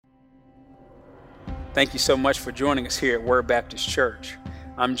Thank you so much for joining us here at Word Baptist Church.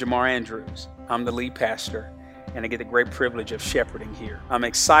 I'm Jamar Andrews. I'm the lead pastor, and I get the great privilege of shepherding here. I'm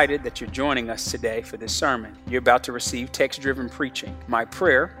excited that you're joining us today for this sermon. You're about to receive text-driven preaching. My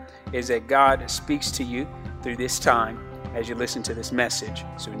prayer is that God speaks to you through this time as you listen to this message.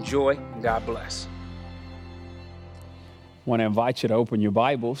 So enjoy, and God bless. I want to invite you to open your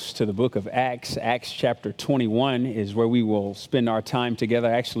Bibles to the book of Acts. Acts chapter 21 is where we will spend our time together.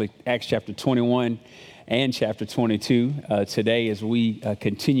 Actually, Acts chapter 21 and chapter 22 today as we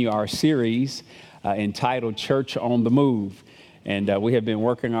continue our series entitled Church on the Move. And we have been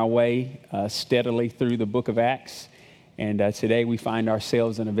working our way steadily through the book of Acts. And today we find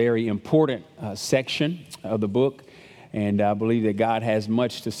ourselves in a very important section of the book. And I believe that God has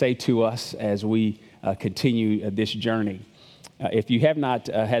much to say to us as we continue this journey. If you have not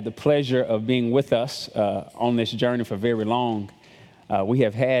had the pleasure of being with us on this journey for very long, we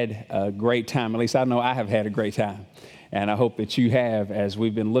have had a great time. At least I know I have had a great time. And I hope that you have, as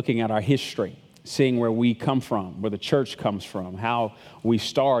we've been looking at our history, seeing where we come from, where the church comes from, how we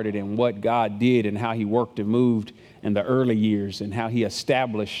started and what God did and how he worked and moved in the early years and how he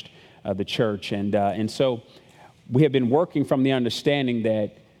established the church. And so we have been working from the understanding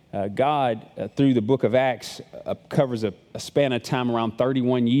that God, through the book of Acts, covers a span of time around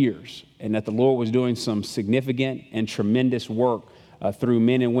 31 years, and that the Lord was doing some significant and tremendous work through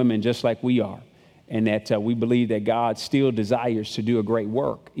men and women just like we are, and that we believe that God still desires to do a great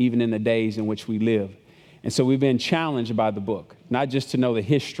work, even in the days in which we live. And so we've been challenged by the book, not just to know the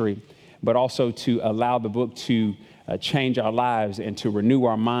history, but also to allow the book to change our lives and to renew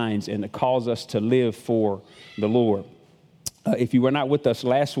our minds and to cause us to live for the Lord. If you were not with us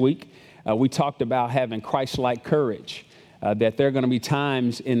last week, we talked about having Christ-like courage, that there are going to be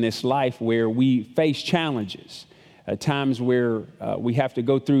times in this life where we face challenges, times where we have to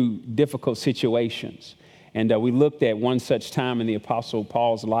go through difficult situations. And we looked at one such time in the Apostle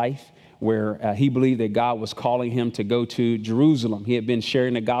Paul's life where he believed that God was calling him to go to Jerusalem. He had been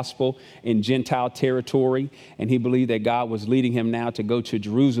sharing the gospel in Gentile territory, and he believed that God was leading him now to go to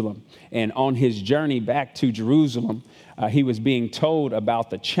Jerusalem. And on his journey back to Jerusalem, he was being told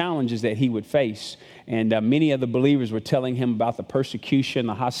about the challenges that he would face. And many of the believers were telling him about the persecution,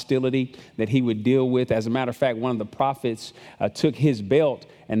 the hostility that he would deal with. As a matter of fact, one of the prophets took his belt,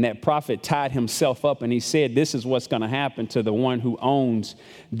 and that prophet tied himself up, and he said, "This is what's going to happen to the one who owns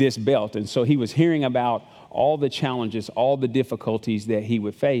this belt." And so he was hearing about all the challenges, all the difficulties that he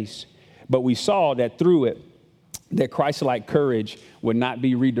would face. But we saw that through it, that Christ-like courage would not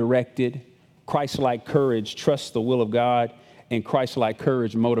be redirected. Christ-like courage trusts the will of God, and Christ-like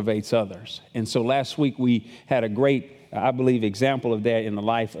courage motivates others. And so last week we had a great, I believe, example of that in the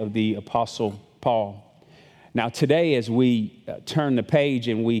life of the Apostle Paul. Now today, as we turn the page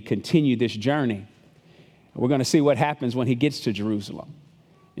and we continue this journey, we're going to see what happens when he gets to Jerusalem.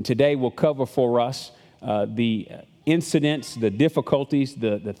 And today we'll cover for us the incidents, the difficulties,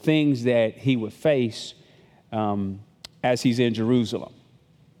 the things that he would face as he's in Jerusalem.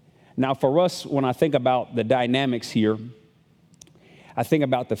 Now, for us, when I think about the dynamics here, I think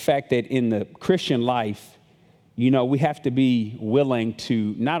about the fact that in the Christian life, we have to be willing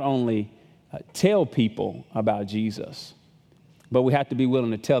to not only tell people about Jesus, but we have to be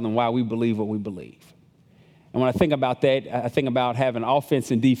willing to tell them why we believe what we believe. And when I think about that, I think about having offense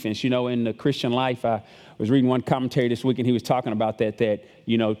and defense. In the Christian life, I was reading one commentary this week, and he was talking about that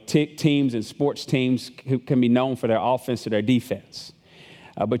teams and sports teams can be known for their offense or their defense.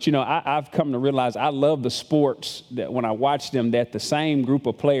 But I've come to realize I love the sports that when I watch them, that the same group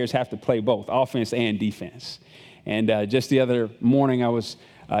of players have to play both offense and defense. And just the other morning, I was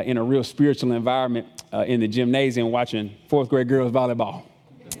in a real spiritual environment in the gymnasium watching fourth grade girls volleyball.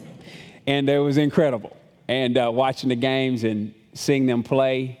 And it was incredible. And watching the games and seeing them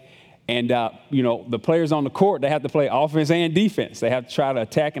play. And, the players on the court, they have to play offense and defense. They have to try to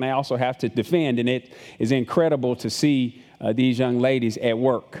attack, and they also have to defend. And it is incredible to see these young ladies at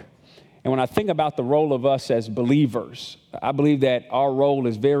work. And when I think about the role of us as believers, I believe that our role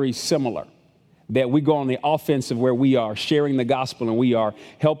is very similar. That we go on the offensive where we are sharing the gospel and we are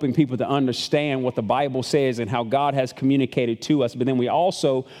helping people to understand what the Bible says and how God has communicated to us. But then we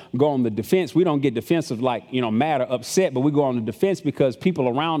also go on the defense. We don't get defensive like, mad or upset, but we go on the defense because people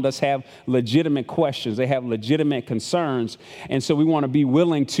around us have legitimate questions. They have legitimate concerns. And so we want to be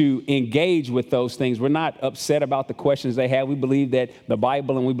willing to engage with those things. We're not upset about the questions they have. We believe that the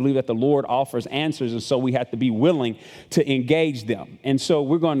Bible and we believe that the Lord offers answers. And so we have to be willing to engage them. And so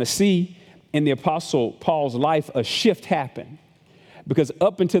we're going to see in the Apostle Paul's life, a shift happened. Because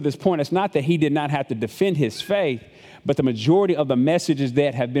up until this point, it's not that he did not have to defend his faith, but the majority of the messages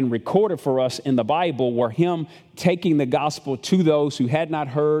that have been recorded for us in the Bible were him taking the gospel to those who had not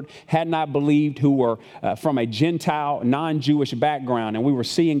heard, had not believed, who were from a Gentile, non-Jewish background. And we were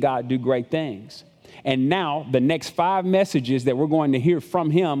seeing God do great things. And now the next 5 messages that we're going to hear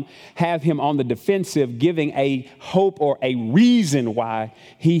from him have him on the defensive, giving a hope or a reason why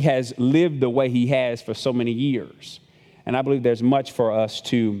he has lived the way he has for so many years. And I believe there's much for us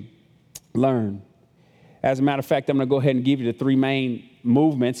to learn. As a matter of fact, I'm going to go ahead and give you the 3 main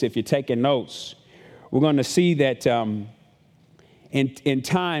movements. If you're taking notes, we're going to see that in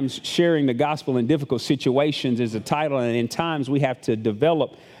times, sharing the gospel in difficult situations is the title. And in times, we have to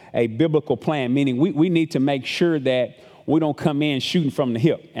develop a biblical plan, meaning we need to make sure that we don't come in shooting from the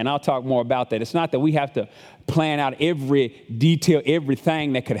hip. And I'll talk more about that. It's not that we have to plan out every detail,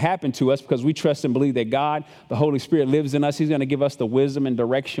 everything that could happen to us, because we trust and believe that God, the Holy Spirit, lives in us. He's going to give us the wisdom and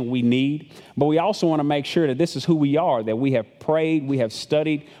direction we need. But we also want to make sure that this is who we are, that we have prayed, we have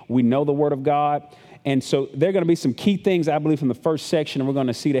studied, we know the Word of God. And so there are going to be some key things, I believe, from the first section, and we're going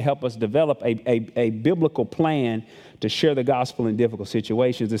to see to help us develop a biblical plan to share the gospel in difficult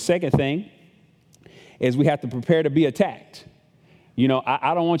situations. The second thing is we have to prepare to be attacked. You know,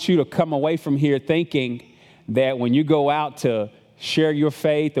 I don't want you to come away from here thinking that when you go out to share your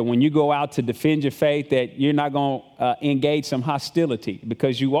faith or when you go out to defend your faith that you're not going to engage some hostility,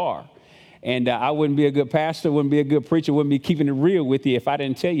 because you are. And I wouldn't be a good pastor, wouldn't be a good preacher, wouldn't be keeping it real with you if I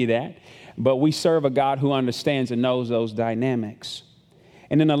didn't tell you that. But we serve a God who understands and knows those dynamics.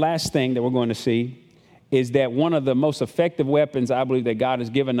 And then the last thing that we're going to see is that one of the most effective weapons I believe that God has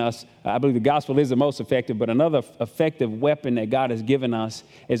given us, I believe the gospel is the most effective, but another effective weapon that God has given us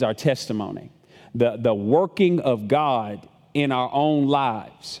is our testimony. The working of God in our own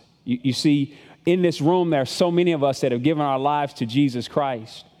lives. You see, in this room, there are so many of us that have given our lives to Jesus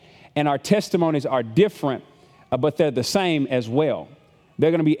Christ. And our testimonies are different, but they're the same as well. There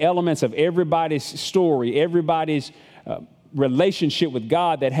are going to be elements of everybody's story, everybody's relationship with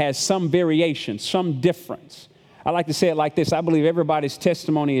God that has some variation, some difference. I like to say it like this. I believe everybody's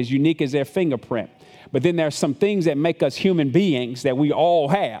testimony is unique as their fingerprint. But then there are some things that make us human beings that we all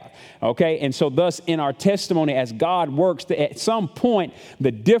have, okay? And so thus in our testimony as God works, at some point,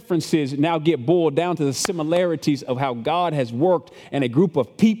 the differences now get boiled down to the similarities of how God has worked in a group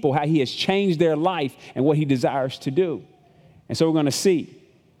of people, how he has changed their life and what he desires to do. And so we're going to see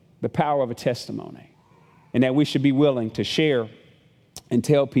the power of a testimony and that we should be willing to share and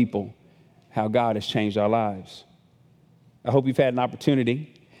tell people how God has changed our lives. I hope you've had an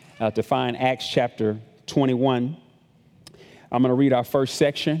opportunity to find Acts chapter 21. I'm going to read our first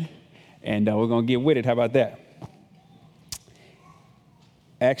section, and we're going to get with it. How about that?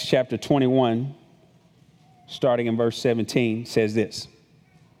 Acts chapter 21, starting in verse 17, says this.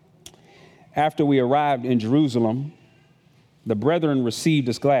 After we arrived in Jerusalem, the brethren received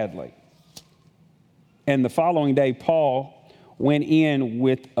us gladly. And the following day, Paul went in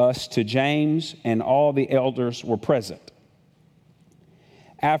with us to James, and all the elders were present.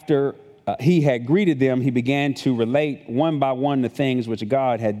 After he had greeted them, he began to relate one by one the things which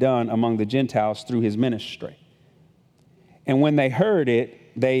God had done among the Gentiles through his ministry. And when they heard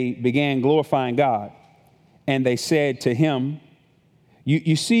it, they began glorifying God. And they said to him,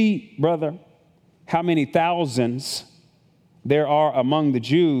 you see, brother, how many thousands there are among the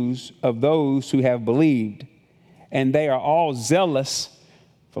Jews of those who have believed, and they are all zealous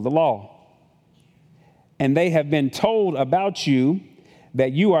for the law. And they have been told about you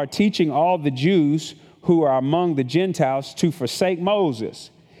that you are teaching all the Jews who are among the Gentiles to forsake Moses,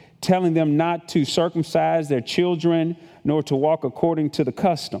 telling them not to circumcise their children, nor to walk according to the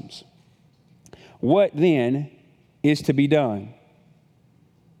customs. What then is to be done?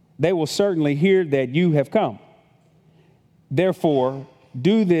 They will certainly hear that you have come. Therefore,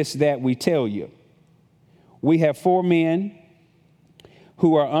 do this that we tell you. We have 4 men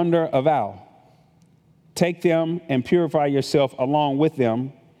who are under a vow. Take them and purify yourself along with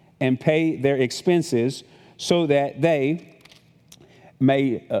them and pay their expenses so that they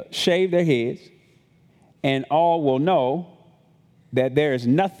may shave their heads, and all will know that there is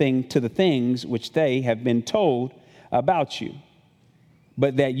nothing to the things which they have been told about you,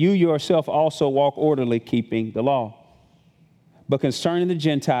 but that you yourself also walk orderly, keeping the law. But concerning the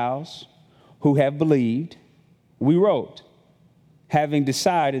Gentiles who have believed, we wrote, having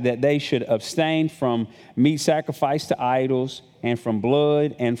decided that they should abstain from meat sacrificed to idols, and from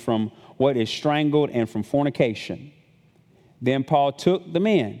blood, and from what is strangled, and from fornication. Then Paul took the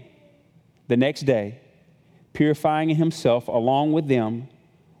men the next day, purifying himself along with them,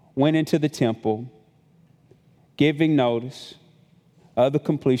 went into the temple, giving notice of the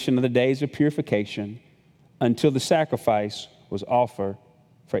completion of the days of purification until the sacrifice was offered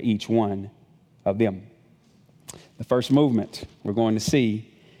for each one of them. The first movement, we're going to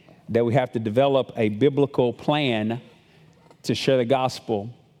see that we have to develop a biblical plan to share the gospel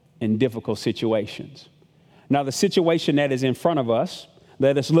in difficult situations. Now, the situation that is in front of us,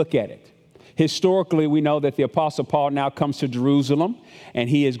 let us look at it. Historically, we know that the Apostle Paul now comes to Jerusalem, and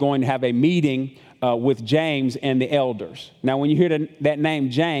he is going to have a meeting with James and the elders. Now, when you hear that name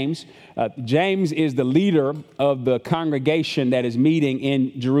James, James is the leader of the congregation that is meeting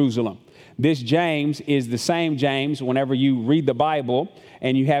in Jerusalem. This James is the same James whenever you read the Bible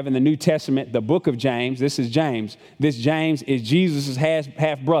and you have in the New Testament the book of James. This is James. This James is Jesus'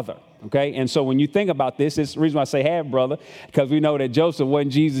 half-brother. Okay, and so when you think about this, it's the reason why I say half-brother, because we know that Joseph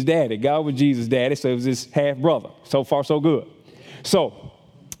wasn't Jesus' daddy. God was Jesus' daddy, so it was his half-brother. So far, so good. So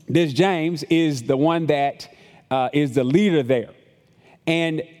this James is the one that is the leader there.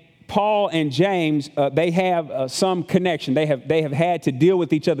 And Paul and James, they have some connection. They have had to deal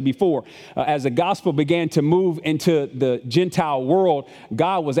with each other before. As the gospel began to move into the Gentile world,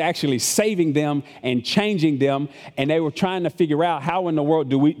 God was actually saving them and changing them, and they were trying to figure out how in the world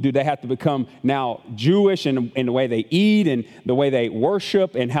do they have to become now Jewish in the way they eat and the way they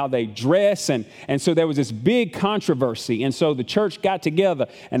worship and how they dress. And so there was this big controversy. And so the church got together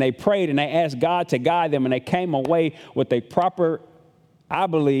and they prayed and they asked God to guide them, and they came away with a proper, I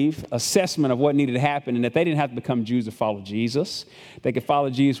believe, assessment of what needed to happen, and that they didn't have to become Jews to follow Jesus. They could follow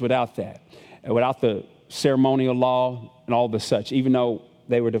Jesus without that, without the ceremonial law and all the such, even though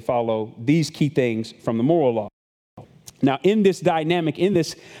they were to follow these key things from the moral law. Now, in this dynamic, in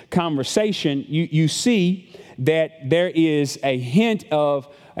this conversation, you see that there is a hint of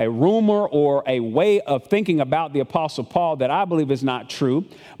a rumor or a way of thinking about the Apostle Paul that I believe is not true.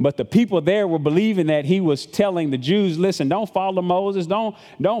 But the people there were believing that he was telling the Jews, listen, don't follow Moses, don't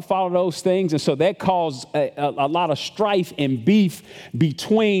follow those things. And so that caused a lot of strife and beef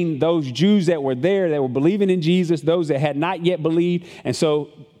between those Jews that were there, that were believing in Jesus, those that had not yet believed. And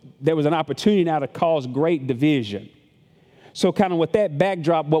so there was an opportunity now to cause great division. So kind of with that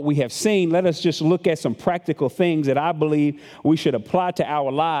backdrop, what we have seen, let us just look at some practical things that I believe we should apply to our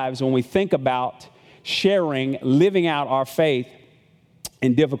lives when we think about sharing, living out our faith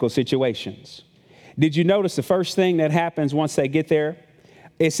in difficult situations. Did you notice the first thing that happens once they get there?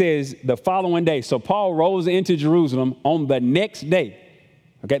 It says the following day. So Paul rolls into Jerusalem on the next day.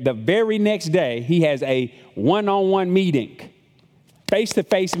 Okay, the very next day, he has a one-on-one meeting,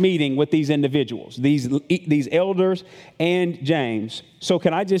 face-to-face meeting with these individuals, these elders and James. So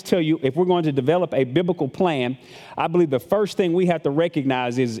can I just tell you, if we're going to develop a biblical plan, I believe the first thing we have to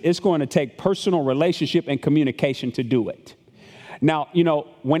recognize is it's going to take personal relationship and communication to do it. Now,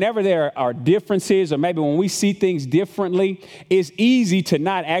 whenever there are differences or maybe when we see things differently, it's easy to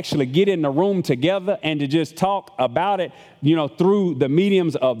not actually get in the room together and to just talk about it, through the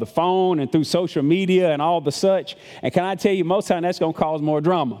mediums of the phone and through social media and all the such. And can I tell you, most of the time that's going to cause more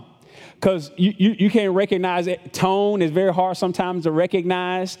drama. Because you can't recognize it. Tone is very hard sometimes to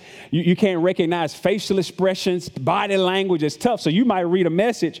recognize. You can't recognize facial expressions. Body language is tough. So you might read a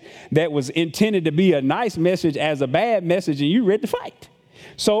message that was intended to be a nice message as a bad message, and you read the fight.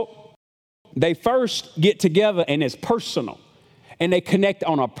 So they first get together, and it's personal. And they connect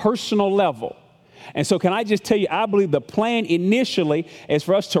on a personal level. And so can I just tell you, I believe the plan initially is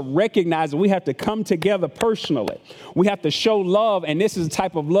for us to recognize that we have to come together personally. We have to show love, and this is a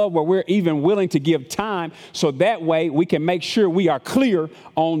type of love where we're even willing to give time, so that way we can make sure we are clear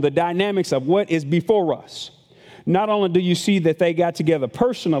on the dynamics of what is before us. Not only do you see that they got together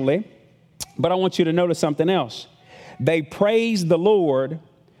personally, but I want you to notice something else. They praised the Lord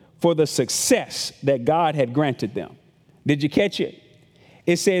for the success that God had granted them. Did you catch it?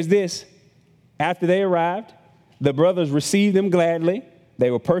 It says this. After they arrived, the brothers received them gladly.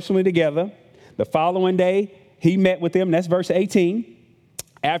 They were personally together. The following day, he met with them. That's verse 18.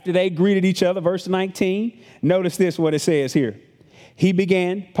 After they greeted each other, verse 19. Notice this, what it says here.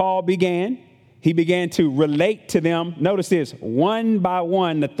 Paul began to relate to them. Notice this, one by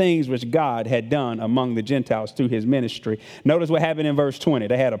one, the things which God had done among the Gentiles through his ministry. Notice what happened in verse 20.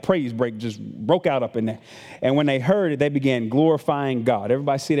 They had a praise break, just broke out up in there. And when they heard it, they began glorifying God.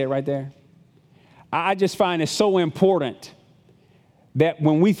 Everybody see that right there? I just find it so important that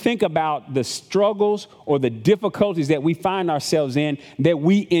when we think about the struggles or the difficulties that we find ourselves in, that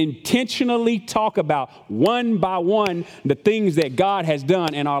we intentionally talk about one by one the things that God has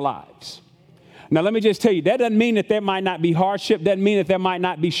done in our lives. Now, let me just tell you, that doesn't mean that there might not be hardship, doesn't mean that there might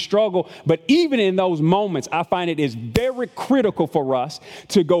not be struggle, but even in those moments, I find it is very critical for us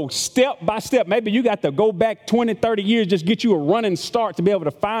to go step by step. Maybe you got to go back 20, 30 years, just get you a running start to be able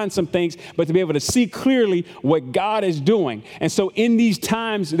to find some things, but to be able to see clearly what God is doing. And so in these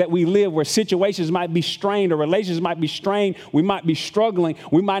times that we live where situations might be strained or relations might be strained, we might be struggling,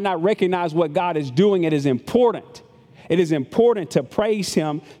 we might not recognize what God is doing. It is important. It is important to praise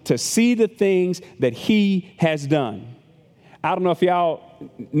him, to see the things that he has done. I don't know if y'all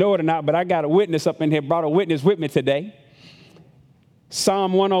know it or not, but I got a witness up in here, brought a witness with me today.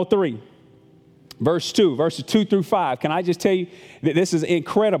 Psalm 103, verses 2 through 5. Can I just tell you that this is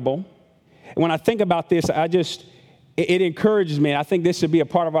incredible? When I think about this, it encourages me. I think this should be a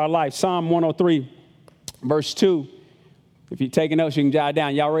part of our life. Psalm 103, verse 2. If you're taking notes, you can jot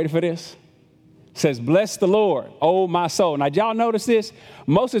down. Y'all ready for this? Says, bless the Lord, oh my soul. Now, y'all notice this?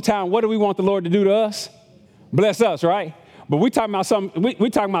 Most of the time, what do we want the Lord to do to us? Bless us, right? But we talking about something, we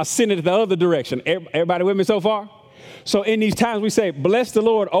talking about sending it the other direction. Everybody with me so far? So in these times, we say, bless the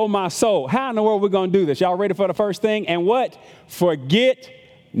Lord, oh my soul. How in the world are we going to do this? Y'all ready for the first thing? And what? Forget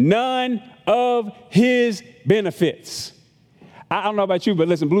none of his benefits. I don't know about you, but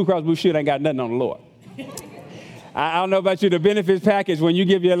listen, Blue Cross Blue Shield ain't got nothing on the Lord. I don't know about you, the benefits package, when you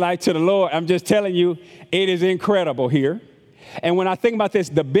give your life to the Lord, I'm just telling you, it is incredible here. And when I think about this,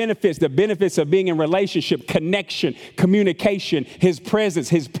 the benefits of being in relationship, connection, communication, his presence,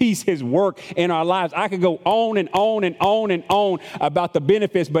 his peace, his work in our lives. I could go on and on and on and on about the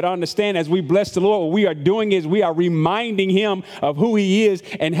benefits, but understand as we bless the Lord, what we are doing is we are reminding him of who he is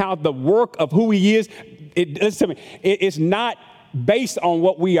and how the work of who he is, listen to me, it's not based on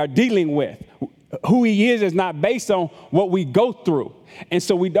what we are dealing with. Who he is not based on what we go through. And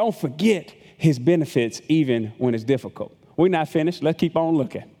so we don't forget his benefits even when it's difficult. We're not finished. Let's keep on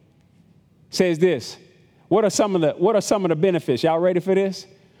looking. Says this. What are some of the benefits? Y'all ready for this?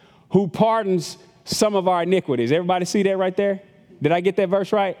 Who pardons some of our iniquities. Everybody see that right there? Did I get that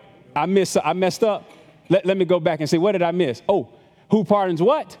verse right? I messed up. Let me go back and see, what did I miss? Oh, who pardons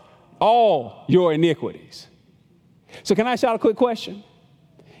what? All your iniquities. So can I ask y'all a quick question?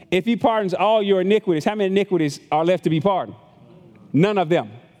 If he pardons all your iniquities, how many iniquities are left to be pardoned? None of them.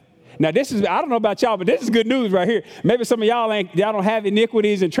 Now, I don't know about y'all, but this is good news right here. Maybe some of y'all don't have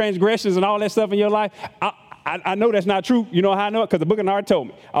iniquities and transgressions and all that stuff in your life. I know that's not true. You know how I know it? Because the book of Numbers told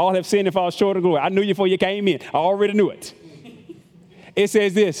me. All have sinned and fall short of glory. I knew you before you came in. I already knew it. It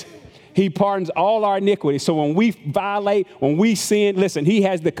says this. He pardons all our iniquities. So when we violate, when we sin, listen, he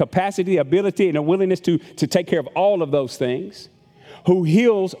has the capacity, ability, and the willingness to take care of all of those things. Who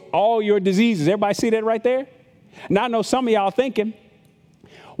heals all your diseases. Everybody see that right there? Now, I know some of y'all thinking,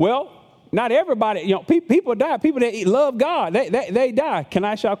 well, not everybody, people die. People that love God, they die. Can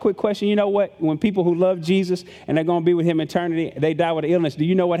I ask y'all a quick question? You know what? When people who love Jesus and they're going to be with him in eternity, they die with an illness. Do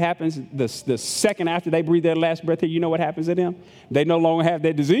you know what happens the second after they breathe their last breath here? You know what happens to them? They no longer have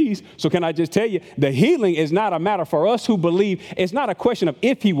that disease. So can I just tell you, the healing is not a matter for us who believe. It's not a question of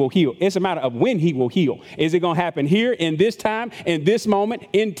if he will heal. It's a matter of when he will heal. Is it going to happen here in this time, in this moment,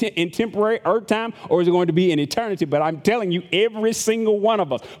 in temporary earth time, or is it going to be in eternity? But I'm telling you, every single one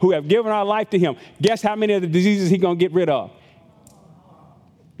of us who have given our life to him, guess how many of the diseases he's going to get rid of?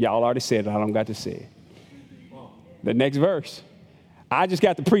 Y'all already said it. I don't got to say it. The next verse. I just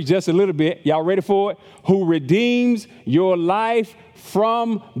got to preach just a little bit. Y'all ready for it? Who redeems your life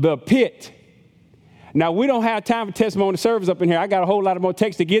from the pit. Now, we don't have time for testimony service up in here. I got a whole lot of more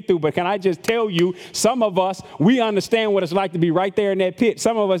text to get through, but can I just tell you, some of us, we understand what it's like to be right there in that pit.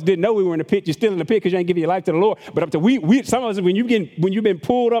 Some of us didn't know we were in the pit. You're still in the pit because you ain't giving your life to the Lord. But up to some of us, when you've been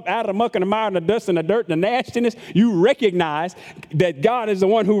pulled up out of the muck and the mire and the dust and the dirt and the nastiness, you recognize that God is the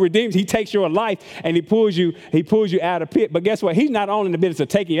one who redeems. He takes your life and he pulls you out of the pit. But guess what? He's not only in the business of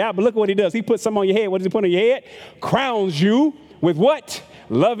taking you out, but look what he does. He puts some on your head. What does he put on your head? Crowns you with what?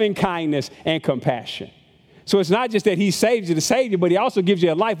 Loving kindness and compassion. So it's not just that he saves you to save you, but he also gives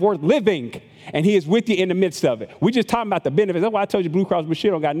you a life worth living. And he is with you in the midst of it. We're just talking about the benefits. That's why I told you Blue Cross Blue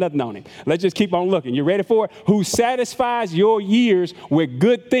Shield don't got nothing on him. Let's just keep on looking. You ready for it? Who satisfies your years with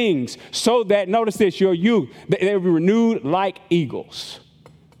good things so that, notice this, your youth, they will be renewed like eagles.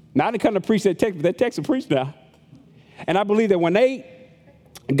 Now, I didn't come to preach that text, but that text will preach now. And I believe that when they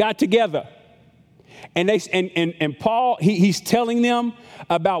got together, and Paul, he's telling them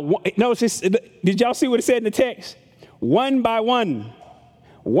about, notice this, did y'all see what it said in the text? One by one,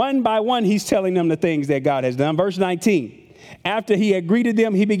 he's telling them the things that God has done. Verse 19, after he had greeted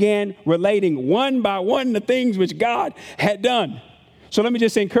them, he began relating one by one the things which God had done. So let me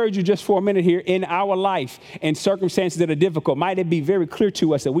just encourage you just for a minute here. In our life and circumstances that are difficult, might it be very clear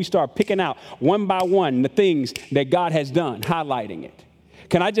to us that we start picking out one by one the things that God has done, highlighting it.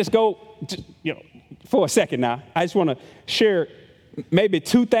 Can I just go, for a second now? I just want to share maybe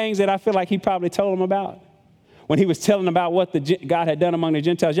two things that I feel like he probably told them about when he was telling about what God had done among the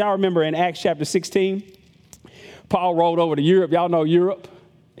Gentiles. Y'all remember in Acts chapter 16, Paul rolled over to Europe. Y'all know Europe?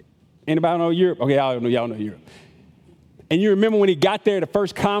 Anybody know Europe? Okay, y'all know Europe. And you remember when he got there, the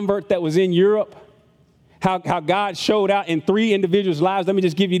first convert that was in Europe, how God showed out in three individuals' lives. Let me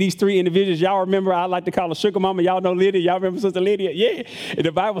just give you these three individuals. Y'all remember, I like to call her Sugar Mama. Y'all know Lydia. Y'all remember Sister Lydia? Yeah. And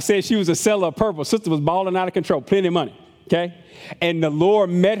the Bible says she was a seller of purple. Sister was balling out of control, plenty of money. Okay? And the Lord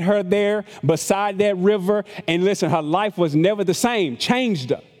met her there beside that river. And listen, her life was never the same,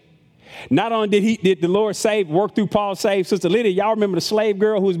 changed her. Not only did the Lord work through Paul, save Sister Lydia. Y'all remember the slave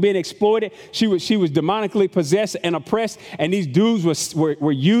girl who was being exploited? She was demonically possessed and oppressed, and these dudes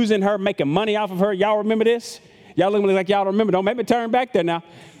were using her, making money off of her. Y'all remember this? Y'all look like y'all don't remember. Don't make me turn back there now.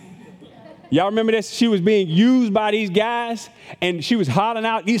 Y'all remember this? She was being used by these guys, and she was hollering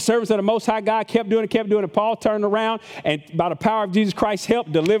out. These servants of the Most High God kept doing it. Paul turned around, and by the power of Jesus Christ,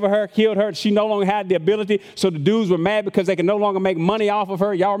 helped deliver her, healed her. She no longer had the ability, so the dudes were mad because they could no longer make money off of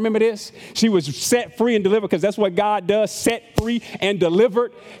her. Y'all remember this? She was set free and delivered, because that's what God does, set free and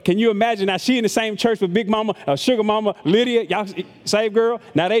delivered. Can you imagine? Now, she in the same church with Big Mama, Sugar Mama, Lydia, y'all saved girl.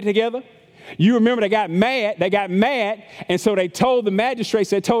 Now they together. You remember they got mad, and so they told the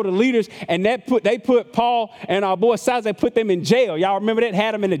magistrates, they told the leaders, and they put Paul and our boy Silas, they put them in jail. Y'all remember that?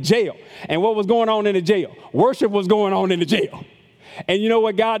 Had them in the jail. And what was going on in the jail? Worship was going on in the jail. And you know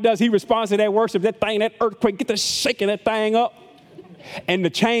what God does? He responds to that worship, that earthquake, get the shaking that thing up, and the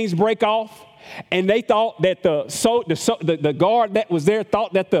chains break off. And they thought that the guard that was there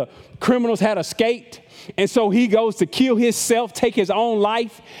thought that the criminals had escaped. And so he goes to kill himself, take his own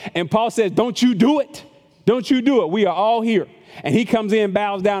life. And Paul says, don't you do it. Don't you do it. We are all here. And he comes in,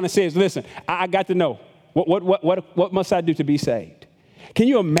 bows down and says, listen, I got to know. What must I do to be saved? Can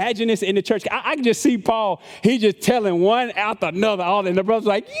you imagine this in the church? I can just see Paul. He just telling one after another. And the brother's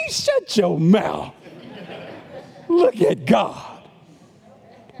like, you shut your mouth. Look at God.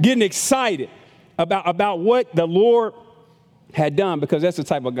 Getting excited about what the Lord had done, because that's the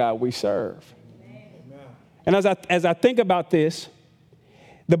type of God we serve. And as I think about this,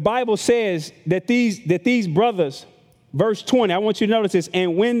 the Bible says that these brothers, verse 20, I want you to notice this,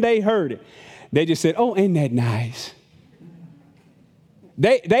 and when they heard it, they just said, oh, ain't that nice?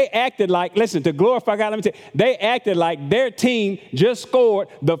 They acted like, listen, to glorify God, let me tell you, they acted like their team just scored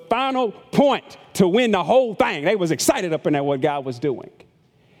the final point to win the whole thing. They was excited up in that what God was doing.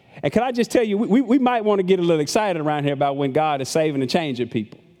 And can I just tell you, we might want to get a little excited around here about when God is saving and changing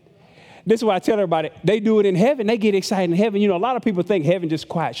people. This is why I tell everybody, they do it in heaven. They get excited in heaven. You know, a lot of people think heaven just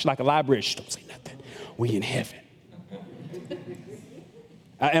quiet, like a library. Shh, don't say nothing. We in heaven.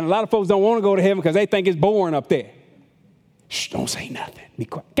 And a lot of folks don't want to go to heaven because they think it's boring up there. Shh, don't say nothing. Be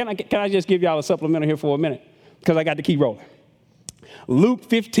quiet. Can I just give y'all a supplemental here for a minute? Because I got to keep rolling. Luke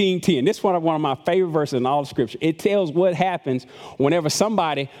 15:10. This is one of my favorite verses in all of Scripture. It tells what happens whenever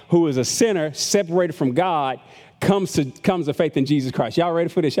somebody who is a sinner, separated from God, comes to faith in Jesus Christ. Y'all ready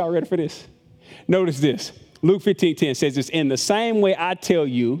for this? Y'all ready for this? Notice this. Luke 15:10 says this, in the same way I tell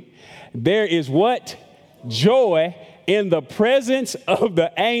you, there is what? Joy in the presence of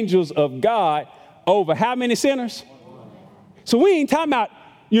the angels of God over how many sinners? So we ain't talking about,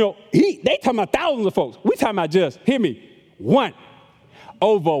 they talking about thousands of folks. We talking about just, hear me, one.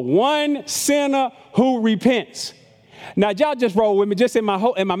 Over one sinner who repents. Now, y'all just roll with me. Just in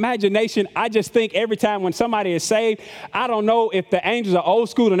my imagination, I just think every time when somebody is saved, I don't know if the angels are old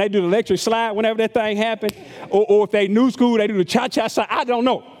school and they do the electric slide whenever that thing happened, or if they new school, they do the cha-cha slide. I don't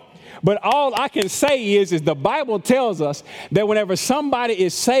know. But all I can say is the Bible tells us that whenever somebody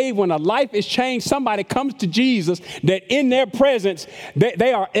is saved, when a life is changed, somebody comes to Jesus, that in their presence,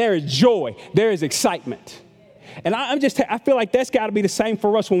 there is joy, there is excitement. And I feel like that's got to be the same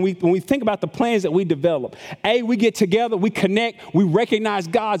for us when we think about the plans that we develop. We get together, we connect, we recognize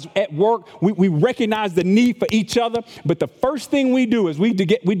God's at work, we recognize the need for each other. But the first thing we do is we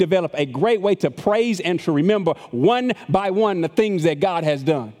develop a great way to praise and to remember one by one the things that God has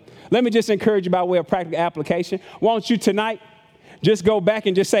done. Let me just encourage you by way of practical application. Why don't you tonight just go back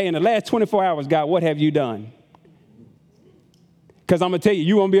and just say, in the last 24 hours, God, what have you done? Because I'm going to tell you,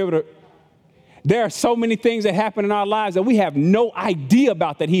 you won't be able to. There are so many things that happen in our lives that we have no idea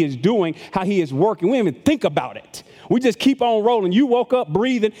about that he is doing, how he is working. We don't even think about it. We just keep on rolling. You woke up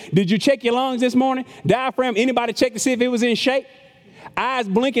breathing. Did you check your lungs this morning? Diaphragm, anybody check to see if it was in shape? Eyes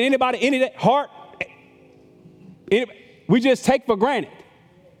blinking, anybody, any of that? Heart? We just take for granted.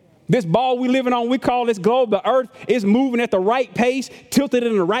 This ball we living on, we call this globe, the earth, is moving at the right pace, tilted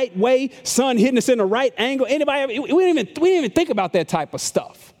in the right way, sun hitting us in the right angle. Anybody, we didn't even think about that type of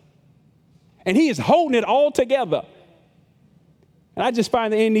stuff. And he is holding it all together. And I just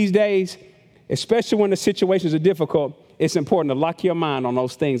find that in these days, especially when the situations are difficult, it's important to lock your mind on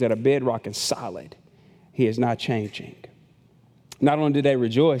those things that are bedrock and solid. He is not changing. Not only did they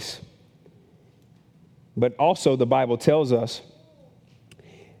rejoice, but also the Bible tells us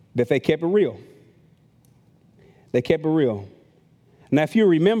that they kept it real. They kept it real. Now, if you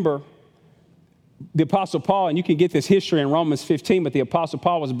remember, the Apostle Paul, and you can get this history in Romans 15, but the Apostle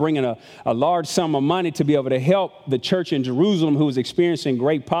Paul was bringing a large sum of money to be able to help the church in Jerusalem who was experiencing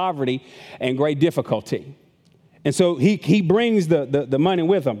great poverty and great difficulty. And so he brings the money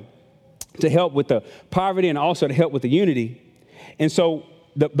with him to help with the poverty and also to help with the unity. And so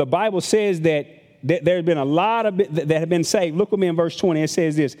the Bible says that there have been a lot of that have been saved. Look with me in verse 20. It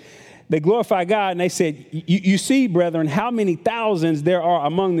says this. They glorified God, and they said, you see, brethren, how many thousands there are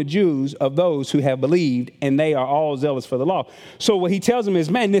among the Jews of those who have believed, and they are all zealous for the law. So what he tells them is,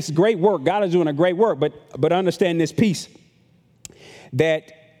 man, this is great work. God is doing a great work, but understand this piece,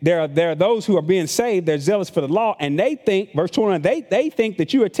 that there are those who are being saved, they're zealous for the law, and they think, verse 21, they think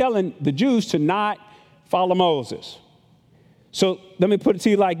that you are telling the Jews to not follow Moses. So let me put it to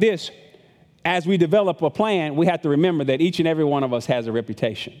you like this. As we develop a plan, we have to remember that each and every one of us has a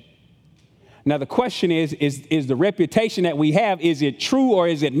reputation. Now, the question is the reputation that we have, is it true or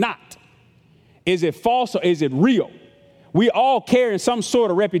is it not? Is it false or is it real? We all carry some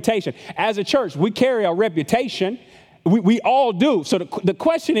sort of reputation. As a church, we carry a reputation. We all do. So the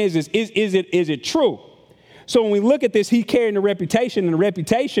question is it true? So when we look at this, he carrying the reputation, and the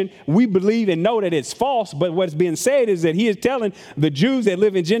reputation, we believe and know that it's false. But what's being said is that he is telling the Jews that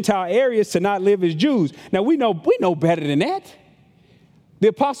live in Gentile areas to not live as Jews. Now, we know better than that. The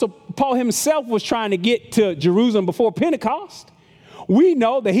Apostle Paul himself was trying to get to Jerusalem before Pentecost. We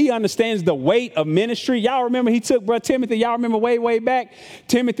know that he understands the weight of ministry. Y'all remember he took Brother Timothy. Y'all remember way back?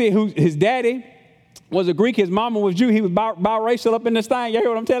 Timothy, who his daddy was a Greek, his mama was Jew. He was biracial up in this thing. Y'all hear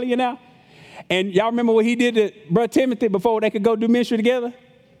what I'm telling you now? And y'all remember what he did to Brother Timothy before they could go do ministry together?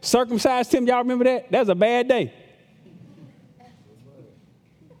 Circumcised him. Y'all remember that? That was a bad day.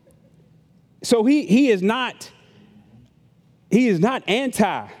 So he is not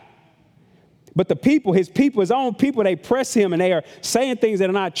anti. But the people, his own people, they press him and they are saying things that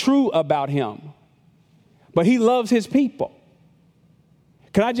are not true about him. But he loves his people.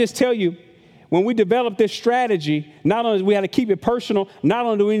 Can I just tell you, when we develop this strategy, not only do we have to keep it personal, not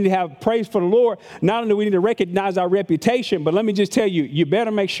only do we need to have praise for the Lord, not only do we need to recognize our reputation, but let me just tell you, you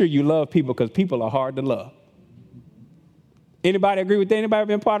better make sure you love people because people are hard to love. Anybody agree with that? Anybody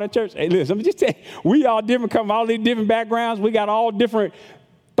been part of the church? Hey, listen, let me just tell you, we all different, come from all these different backgrounds. We got all different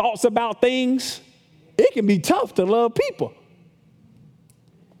thoughts about things. It can be tough to love people.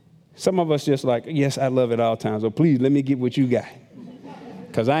 Some of us just like, yes, I love it all times. So please let me get what you got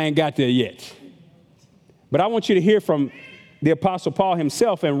because I ain't got there yet. But I want you to hear from the Apostle Paul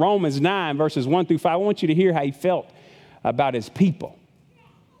himself in Romans 9, verses 1 through 5. I want you to hear how he felt about his people.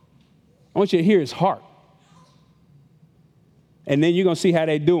 I want you to hear his heart. And then you're going to see how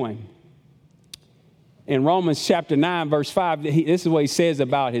they're doing. In Romans chapter 9, verse 5, this is what he says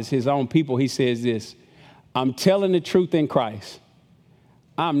about his own people. He says this, I'm telling the truth in Christ.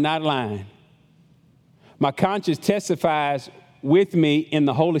 I'm not lying. My conscience testifies with me in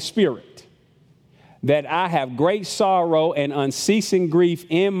the Holy Spirit that I have great sorrow and unceasing grief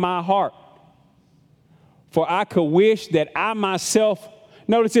in my heart. For I could wish that I myself,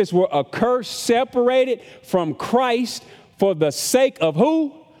 notice this, were accursed, separated from Christ for the sake of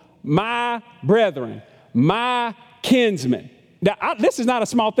who? My brethren, my kinsmen. Now, this is not a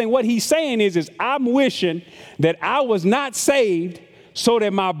small thing. What he's saying is I'm wishing that I was not saved so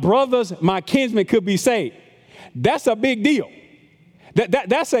that my brothers, my kinsmen could be saved. That's a big deal.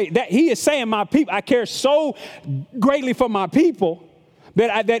 That he is saying my people, I care so greatly for my people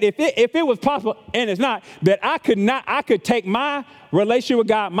that if it was possible, and it's not, that I could take my relationship with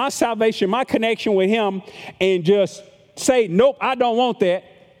God, my salvation, my connection with him, and just say, nope, I don't want that.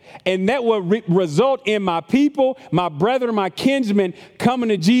 And that would result in my people, my brethren, my kinsmen coming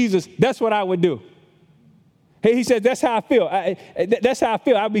to Jesus. That's what I would do. He said, that's how I feel. That's how I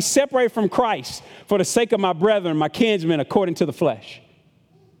feel. I'll be separated from Christ for the sake of my brethren, my kinsmen, according to the flesh.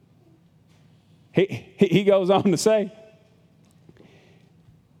 He goes on to say,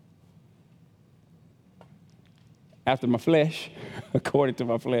 after my flesh, according to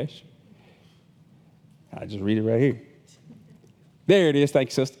my flesh. I just read it right here. There it is. Thank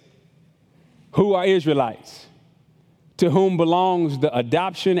you, sister. Who are Israelites? to whom belongs the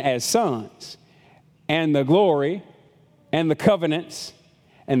adoption as sons, and the glory, and the covenants,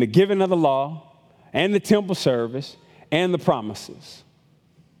 and the giving of the law, and the temple service, and the promises.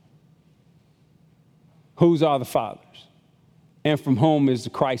 Whose are the fathers? And from whom is the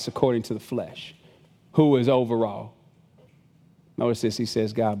Christ according to the flesh? Who is over all? Notice this, he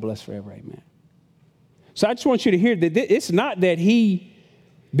says, God bless forever, amen. So I just want you to hear that it's not that he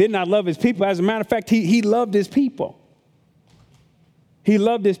did not love his people. As a matter of fact, he loved his people. He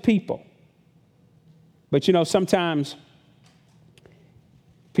loved his people. But you know, sometimes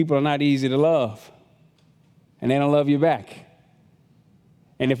people are not easy to love, and they don't love you back.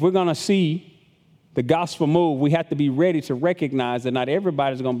 And if we're going to see the gospel move, we have to be ready to recognize that not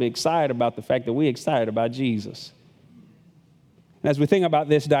everybody's going to be excited about the fact that we're excited about Jesus. And as we think about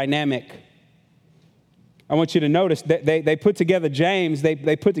this dynamic, I want you to notice that they put together James,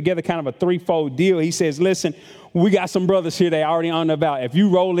 they put together kind of a threefold deal. He says, listen, we got some brothers here that already on the about. If you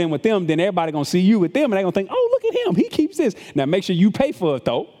roll in with them, then everybody going to see you with them, and they're going to think, oh, look at him. He keeps this. Now, make sure you pay for it,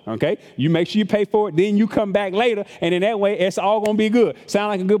 though, okay? You make sure you pay for it, then you come back later, and in that way, it's all going to be good. Sound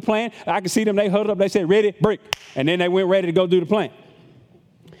like a good plan? I can see them. They huddled up. They said, ready, break. And then they went ready to go do the plan.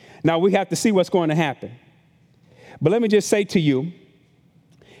 Now, we have to see what's going to happen. But let me just say to you,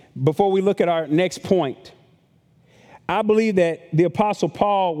 before we look at our next point, I believe that the Apostle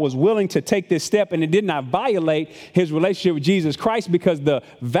Paul was willing to take this step, and it did not violate his relationship with Jesus Christ, because the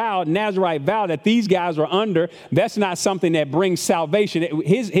vow, Nazirite vow that these guys were under, that's not something that brings salvation.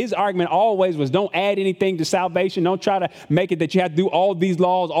 His argument always was, don't add anything to salvation. Don't try to make it that you have to do all these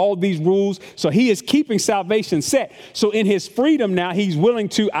laws, all these rules. So he is keeping salvation set. So in his freedom now, he's willing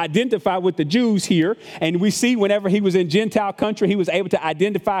to identify with the Jews here. And we see whenever he was in Gentile country, he was able to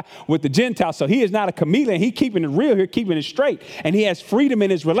identify with the Gentiles. So he is not a chameleon. He's keeping it real here, keeping it straight, and he has freedom in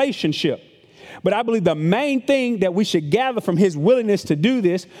his relationship. But I believe the main thing that we should gather from his willingness to do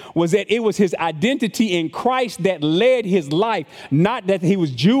this was that it was his identity in Christ that led his life, not that he was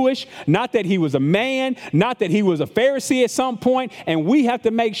Jewish, not that he was a man, not that he was a Pharisee at some point. And we have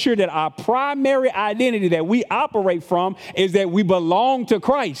to make sure that our primary identity that we operate from is that we belong to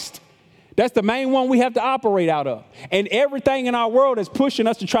Christ. That's the main one we have to operate out of. And everything in our world is pushing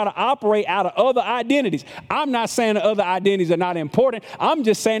us to try to operate out of other identities. I'm not saying that other identities are not important. I'm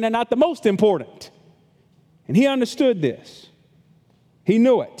just saying they're not the most important. And he understood this. He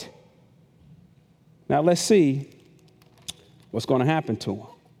knew it. Now let's see what's going to happen to him.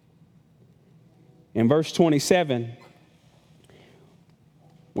 In verse 27,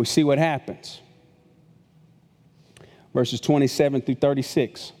 we see what happens. Verses 27 through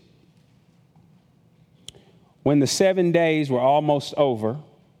 36. When the 7 days were almost over,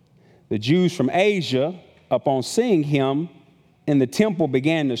 the Jews from Asia, upon seeing him in the temple,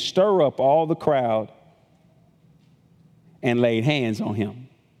 began to stir up all the crowd and laid hands on him,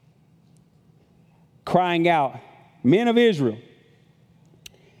 crying out, "Men of Israel,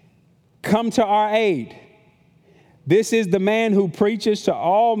 come to our aid. This is the man who preaches to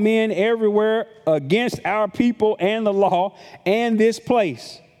all men everywhere against our people and the law and this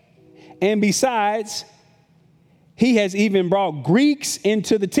place. And besides, he has even brought Greeks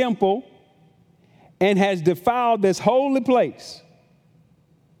into the temple and has defiled this holy place.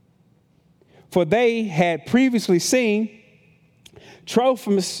 For they had previously seen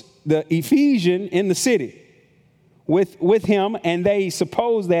Trophimus the Ephesian in the city with him, and they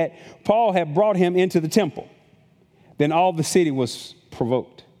supposed that Paul had brought him into the temple. Then all the city was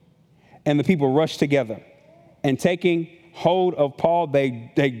provoked, and the people rushed together, and taking hold of Paul,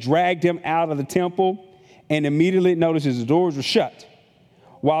 they dragged him out of the temple. And immediately, notices the doors were shut.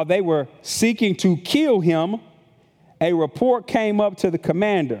 While they were seeking to kill him, a report came up to the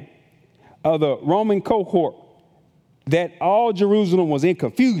commander of the Roman cohort that all Jerusalem was in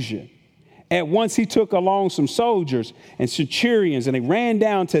confusion. At once he took along some soldiers and centurions, and they ran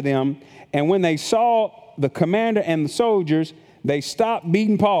down to them. And when they saw the commander and the soldiers, they stopped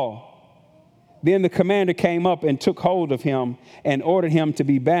beating Paul. Then the commander came up and took hold of him and ordered him to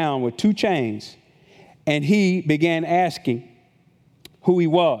be bound with 2 chains. And he began asking who he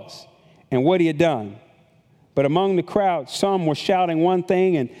was and what he had done. But among the crowd, some were shouting one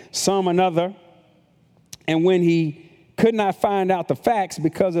thing and some another. And when he could not find out the facts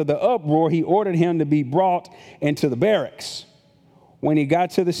because of the uproar, he ordered him to be brought into the barracks. When he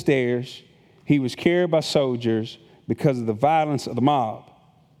got to the stairs, he was carried by soldiers because of the violence of the mob.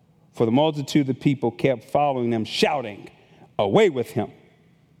 For the multitude of the people kept following them, shouting, "Away with him."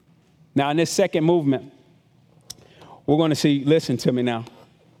 Now, in this second movement, we're going to see, listen to me now.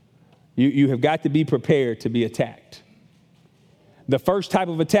 You have got to be prepared to be attacked. The first type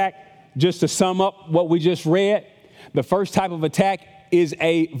of attack, just to sum up what we just read, The first type of attack is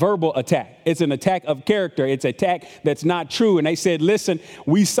a verbal attack. It's an attack of character. It's an attack that's not true. And they said, listen,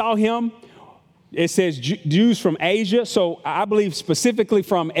 we saw him. It says Jews from Asia. So I believe specifically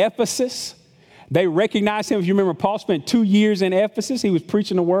from Ephesus. They recognized him. If you remember, Paul spent 2 years in Ephesus. He was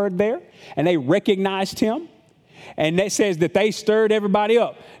preaching the word there. And they recognized him. And that says that they stirred everybody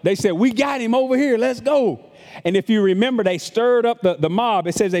up. They said, we got him over here. Let's go. And if you remember, they stirred up the mob.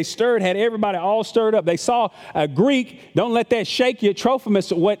 It says they had everybody all stirred up. They saw a Greek. Don't let that shake you.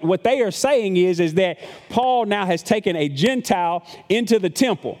 Trophimus, what they are saying is that Paul now has taken a Gentile into the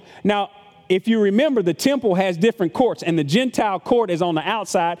temple. Now, if you remember, the temple has different courts, and the Gentile court is on the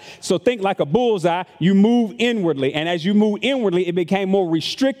outside. So think like a bullseye. You move inwardly. And as you move inwardly, it became more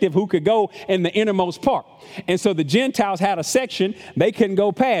restrictive who could go in the innermost part. And so the Gentiles had a section they couldn't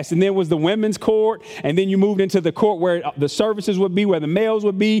go past. And then was the women's court. And then you moved into the court where the services would be, where the males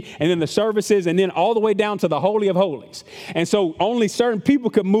would be, and then the services, and then all the way down to the Holy of Holies. And so only certain people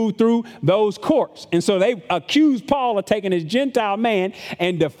could move through those courts. And so they accused Paul of taking his Gentile man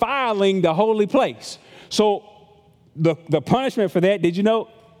and defiling the holy place. So the punishment for that, did you know?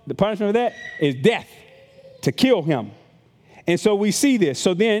 The punishment for that is death, to kill him. And so we see this.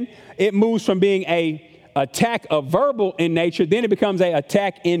 So then it moves from being a attack of verbal in nature, then it becomes an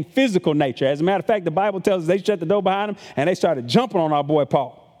attack in physical nature. As a matter of fact, the Bible tells us they shut the door behind them and they started jumping on our boy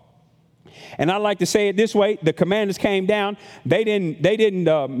Paul. And I like to say it this way: the commanders came down. They didn't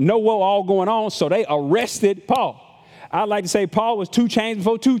know what all going on, so they arrested Paul. I like to say Paul was 2 chains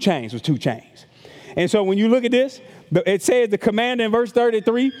before 2 chains was 2 chains. And so when you look at this, it says the commander in verse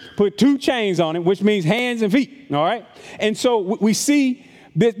 33 put 2 chains on him, which means hands and feet. All right. And so we see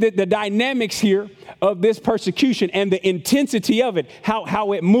the dynamics here of this persecution and the intensity of it,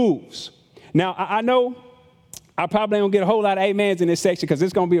 how it moves. Now, I know I probably ain't gonna get a whole lot of amens in this section because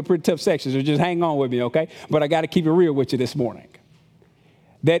it's gonna be a pretty tough section, so just hang on with me, okay? But I got to keep it real with you this morning.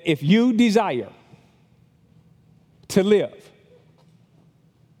 That if you desire to live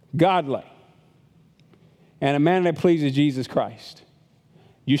godly and a manner that pleases Jesus Christ,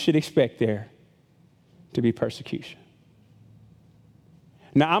 you should expect there to be persecution.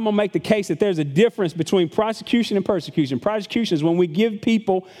 Now, I'm going to make the case that there's a difference between prosecution and persecution. Prosecution is when we give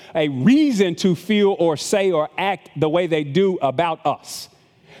people a reason to feel or say or act the way they do about us.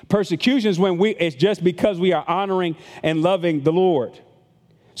 Persecution is when it's just because we are honoring and loving the Lord.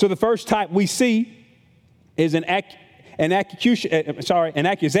 So the first type we see is an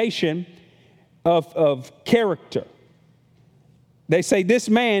accusation of character. They say this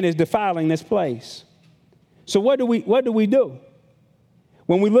man is defiling this place. So what do we do?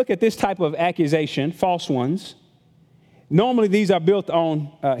 When we look at this type of accusation, false ones, normally these are built on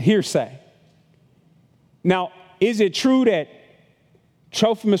hearsay. Now, is it true that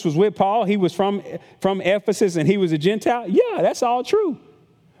Trophimus was with Paul? He was from Ephesus and he was a Gentile? Yeah, that's all true.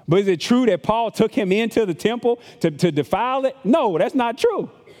 But is it true that Paul took him into the temple to defile it? No, that's not true.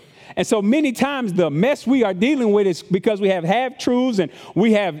 And so many times the mess we are dealing with is because we have half-truths and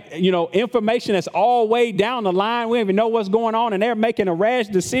we have, information that's all way down the line. We don't even know what's going on, and they're making a rash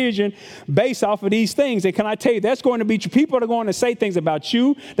decision based off of these things. And can I tell you, that's going to be true. People are going to say things about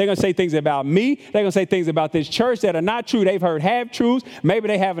you. They're going to say things about me. They're going to say things about this church that are not true. They've heard half-truths. Maybe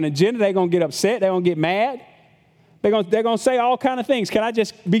they have an agenda. They're going to get upset. They're going to get mad. They're going to say all kind of things. Can I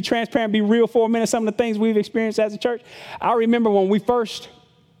just be transparent, be real for a minute? Some of the things we've experienced as a church. I remember when we first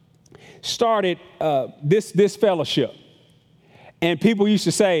started this fellowship, and people used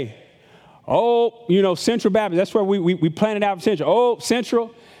to say, Central Baptist, that's where we planted out Central. Oh,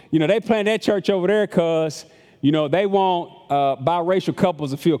 Central, they planted that church over there because, they want biracial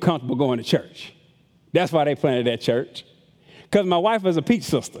couples to feel comfortable going to church. That's why they planted that church. Because my wife was a Peach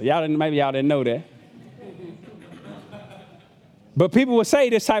sister. Maybe y'all didn't know that. But people would say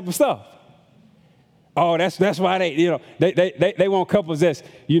this type of stuff. Oh, that's why they want couples that's,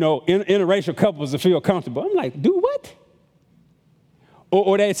 interracial couples to feel comfortable. I'm like, do what?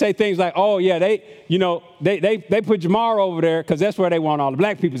 Or they say things like, oh yeah, they put Jamar over there because that's where they want all the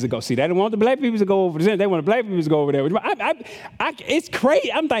black people to go. See, they don't want the black people to go over there. They want the black people to go over there. It's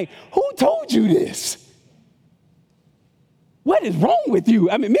crazy. I'm like, who told you this? What is wrong with you?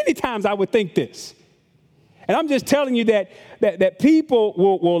 I mean, many times I would think this. And I'm just telling you that people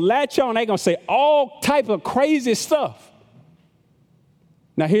will latch on. They're going to say all type of crazy stuff.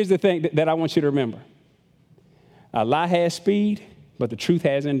 Now, here's the thing that I want you to remember. A lie has speed, but the truth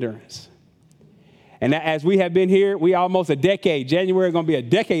has endurance. And as we have been here, we almost a decade. January is going to be a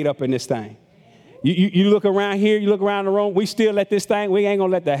decade up in this thing. You look around here, you look around the room, we still let this thing, we ain't going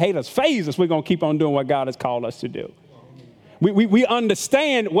to let the haters phase us. We're going to keep on doing what God has called us to do. We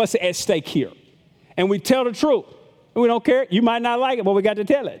understand what's at stake here. And we tell the truth. We don't care. You might not like it, but we got to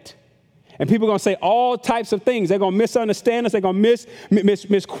tell it. And people are going to say all types of things. They're going to misunderstand us. They're going to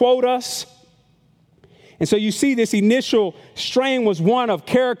misquote us. And so you see this initial strain was one of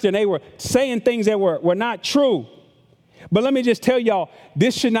character, and they were saying things that were not true. But let me just tell y'all,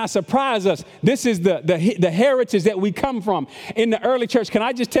 this should not surprise us. This is the heritage that we come from in the early church. Can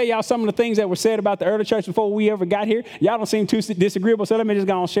I just tell y'all some of the things that were said about the early church before we ever got here? Y'all don't seem too disagreeable, so let me just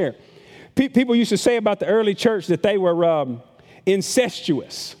go on and share. People used to say about the early church that they were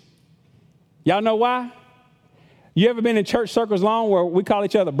incestuous. Y'all know why? You ever been in church circles long where we call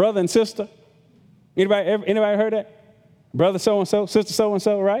each other brother and sister? Anybody heard that? Brother so-and-so, sister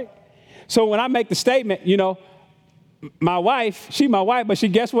so-and-so, right? So when I make the statement, my wife, but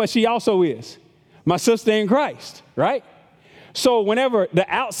guess what? She also is my sister in Christ, right? So whenever the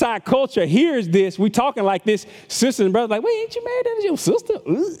outside culture hears this, we talking like this, sisters and brothers, like, wait, ain't you married? That is your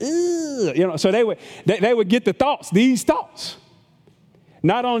sister? So they would get these thoughts.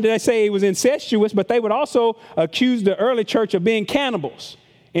 Not only did they say it was incestuous, but they would also accuse the early church of being cannibals.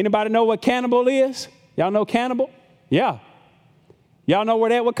 Anybody know what cannibal is? Y'all know cannibal? Yeah. Y'all know where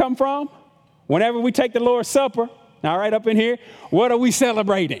that would come from? Whenever we take the Lord's Supper, all right, up in here, what are we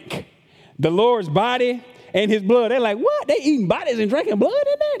celebrating? The Lord's body and his blood. They're like, what? They eating bodies and drinking blood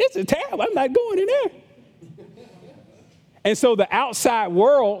in there? This is terrible. I'm not going in there. And so the outside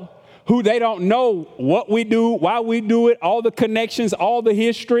world, who they don't know what we do, why we do it, all the connections, all the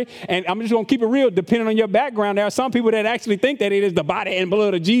history. And I'm just going to keep it real. Depending on your background, there are some people that actually think that it is the body and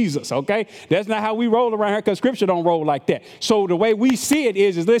blood of Jesus, okay? That's not how we roll around here because Scripture don't roll like that. So the way we see it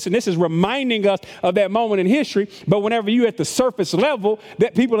is listen, this is reminding us of that moment in history. But whenever you're at the surface level,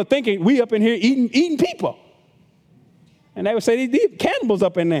 that people are thinking, we up in here eating people. And they would say, these cannibals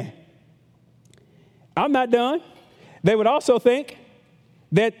up in there. I'm not done. They would also think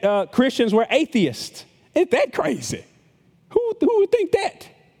that Christians were atheists. Ain't that crazy? Who would think that?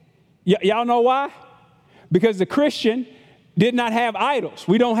 Y'all know why? Because the Christian did not have idols.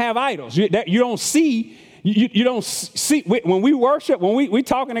 We don't have idols. You don't see. You don't see when we worship. When we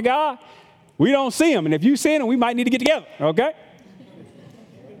talking to God, we don't see him. And if you see him, we might need to get together. Okay.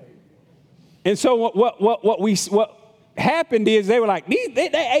 And so what happened is they were like,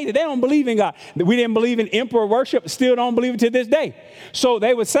 they don't believe in God. We didn't believe in emperor worship, still don't believe it to this day. So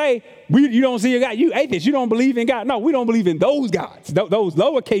they would say, you don't see a God, you atheist, you don't believe in God. No, we don't believe in those gods, those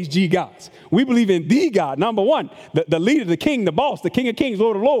lowercase g gods. We believe in the God, number one, the leader, the king, the boss, the King of Kings,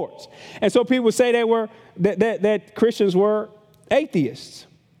 Lord of Lords. And so people would say that Christians were atheists.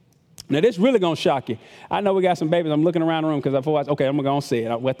 Now, this really going to shock you. I know we got some babies. I'm looking around the room because I'm going to say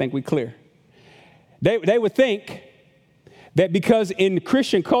it. I think we clear. They would think that because in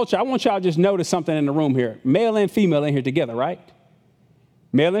Christian culture, I want y'all to just notice something in the room here. Male and female in here together, right?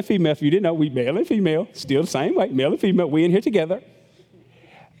 Male and female. If you didn't know, we male and female, still the same way. Male and female, we in here together.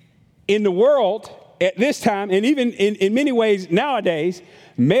 In the world at this time, and even in many ways nowadays,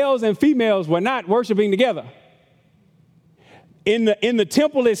 males and females were not worshiping together. In the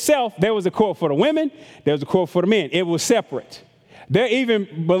temple itself, there was a court for the women, there was a court for the men. It was separate. There are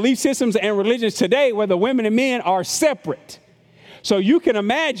even belief systems and religions today where the women and men are separate. So you can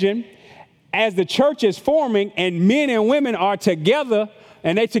imagine as the church is forming and men and women are together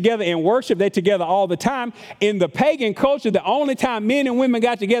and they together in worship, they together all the time. In the pagan culture, the only time men and women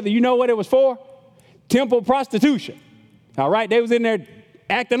got together, you know what it was for? Temple prostitution. All right, they was in there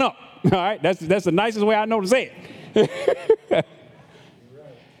acting up. All right, that's the nicest way I know to say it.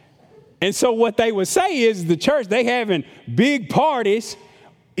 And so what they would say is the church, they having big parties,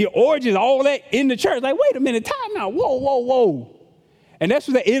 orgies, all that in the church. Like, wait a minute, time out. Whoa. And that's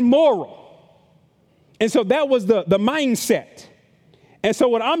what they're immoral. And so that was the mindset. And so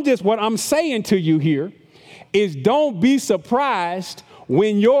what I'm saying to you here is don't be surprised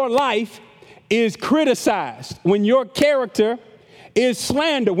when your life is criticized, when your character is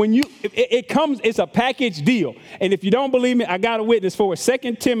slander. When it comes, it's a package deal. And if you don't believe me, I got a witness for it.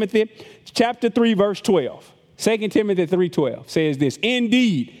 2 Timothy chapter 3, verse 12. 2 Timothy 3:12 says this,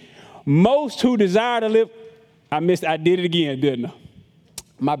 indeed, most who desire to live, I did it again, didn't I?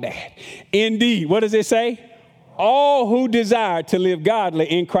 My bad. Indeed, what does it say? All who desire to live godly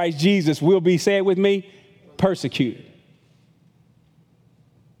in Christ Jesus will be, say it with me, persecuted.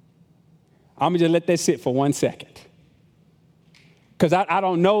 I'm going to just let that sit for 1 second. Because I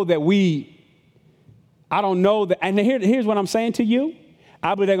don't know that and here's what I'm saying to you.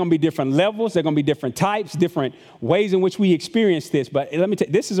 I believe there are going to be different levels. There are going to be different types, different ways in which we experience this. But let me tell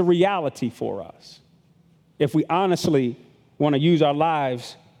you, this is a reality for us. If we honestly want to use our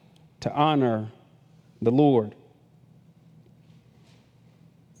lives to honor the Lord.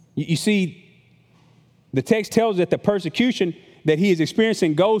 You see, The text tells us that the persecution that he is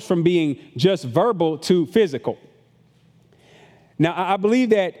experiencing goes from being just verbal to physical. Now, I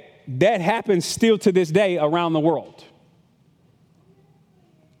believe that happens still to this day around the world.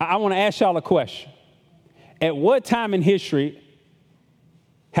 I want to ask y'all a question. At what time in history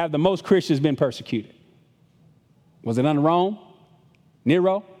have the most Christians been persecuted? Was it under Rome?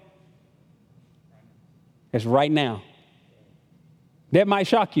 Nero? It's right now. That might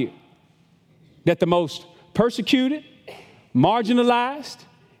shock you. That the most persecuted, marginalized,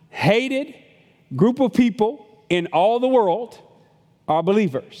 hated group of people in all the world are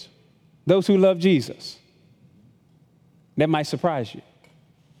believers, those who love Jesus. That might surprise you,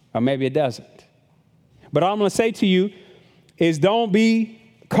 or maybe it doesn't. But all I'm going to say to you is don't be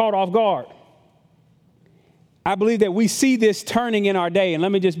caught off guard. I believe that we see this turning in our day, and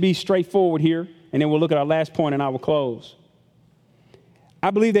let me just be straightforward here, and then we'll look at our last point and I will close. I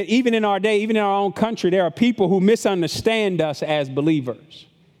believe that even in our day, even in our own country, there are people who misunderstand us as believers.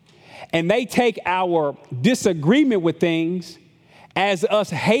 And they take our disagreement with things as us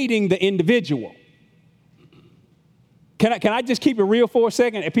hating the individual. Can I just keep it real for a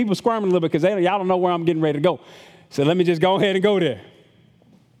second? And people squirming a little bit because y'all don't know where I'm getting ready to go. So let me just go ahead and go there.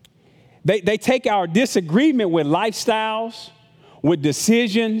 They take our disagreement with lifestyles, with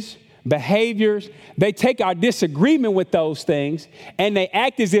decisions, behaviors. They take our disagreement with those things and they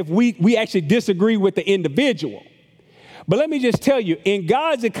act as if we actually disagree with the individual. But let me just tell you, in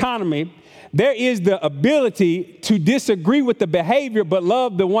God's economy, there is the ability to disagree with the behavior, but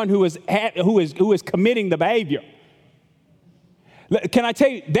love the one who is committing the behavior. Can I tell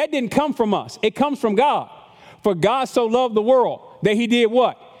you, that didn't come from us. It comes from God. For God so loved the world that he did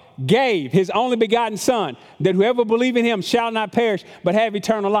what? Gave his only begotten son, that whoever believes in him shall not perish, but have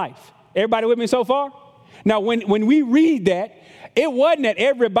eternal life. Everybody with me so far? Now, when we read that, it wasn't that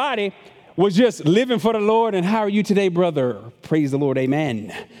everybody was just living for the Lord and how are you today, brother? Praise the Lord,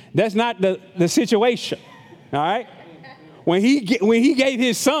 amen. That's not the situation, all right? When he gave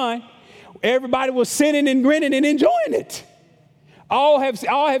his son, everybody was sinning and grinning and enjoying it. All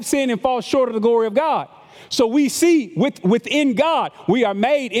have sinned and fall short of the glory of God. So we see within God, we are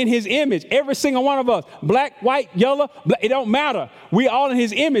made in his image. Every single one of us, black, white, yellow, it don't matter. We all in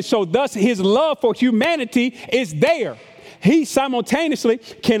his image. So thus his love for humanity is there. He simultaneously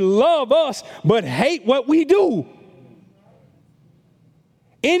can love us, but hate what we do.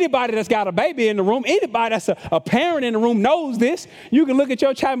 Anybody that's got a baby in the room, anybody that's a parent in the room knows this. You can look at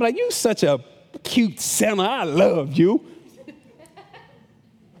your child and be like, you such a cute sinner. I love you.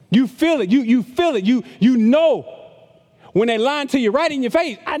 You feel it. You feel it. You know when they lying to you right in your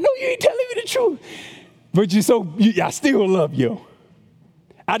face. I know you ain't telling me the truth, but I still love you.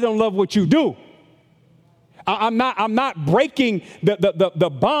 I don't love what you do. I'm not breaking the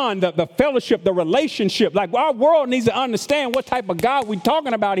bond, the fellowship, the relationship. Like our world needs to understand what type of God we're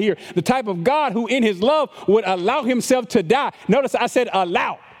talking about here. The type of God who in his love would allow himself to die. Notice I said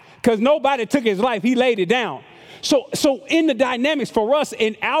allow, because nobody took his life. He laid it down. So in the dynamics for us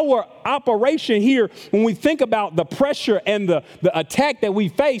in our operation here, when we think about the pressure and the attack that we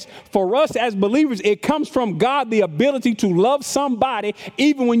face, for us as believers, it comes from God, the ability to love somebody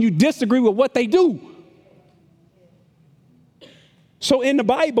even when you disagree with what they do. So in the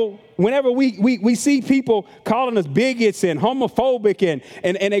Bible, whenever we see people calling us bigots and homophobic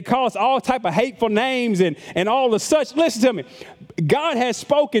and they call us all type of hateful names and all the such, listen to me. God has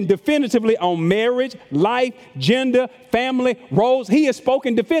spoken definitively on marriage, life, gender, family, roles. He has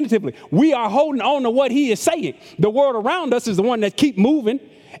spoken definitively. We are holding on to what he is saying. The world around us is the one that keep moving,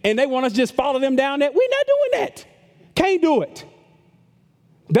 and they want us to just follow them down that. We're not doing that. Can't do it.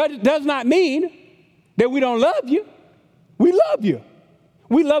 That does not mean that we don't love you. We love you.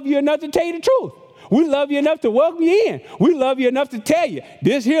 We love you enough to tell you the truth. We love you enough to welcome you in. We love you enough to tell you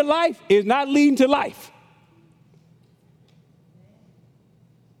this here life is not leading to life.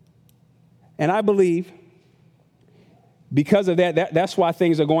 And I believe because of that's why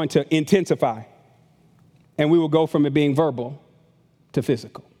things are going to intensify. And we will go from it being verbal to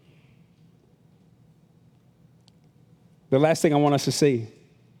physical. The last thing I want us to see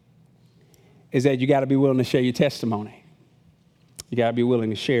is that you got to be willing to share your testimony. You got to be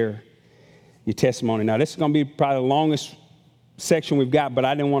willing to share your testimony. Now, this is going to be probably the longest section we've got, but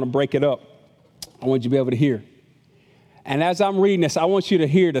I didn't want to break it up. I want you to be able to hear. And as I'm reading this, I want you to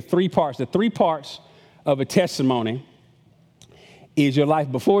hear the three parts. The three parts of a testimony is your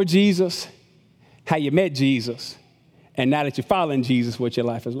life before Jesus, how you met Jesus, and now that you're following Jesus, what your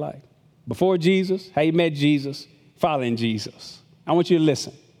life is like. Before Jesus, how you met Jesus, following Jesus. I want you to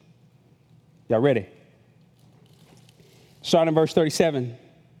listen. Y'all ready? Starting in verse 37.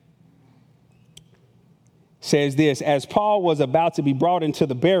 says this: as Paul was about to be brought into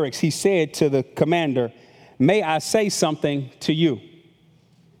the barracks, he said to the commander, "May I say something to you?"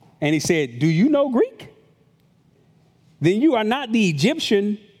 And he said, "Do you know Greek? Then you are not the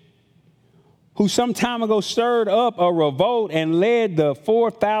Egyptian who some time ago stirred up a revolt and led the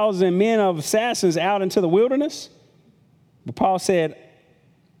 4,000 men of assassins out into the wilderness?" But Paul said,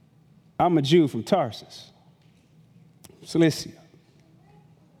 "I'm a Jew from Tarsus, Cilicia,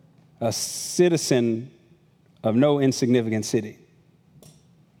 a citizen of no insignificant city.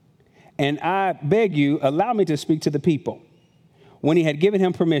 And I beg you, allow me to speak to the people." When he had given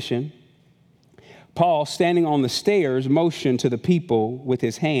him permission, Paul, standing on the stairs, motioned to the people with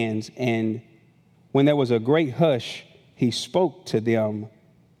his hands, and when there was a great hush, he spoke to them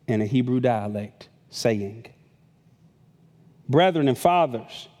in a Hebrew dialect, saying, "Brethren and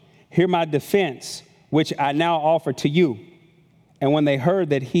fathers, hear my defense, which I now offer to you." And when they heard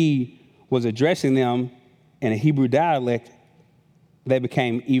that he was addressing them in a Hebrew dialect, they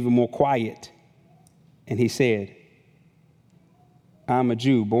became even more quiet. And he said, "I'm a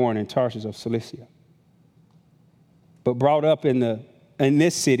Jew born in Tarsus of Cilicia, but brought up in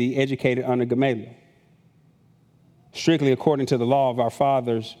this city, educated under Gamaliel, strictly according to the law of our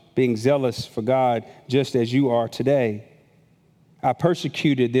fathers, being zealous for God, just as you are today. I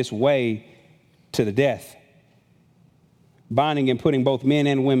persecuted this way to the death, binding and putting both men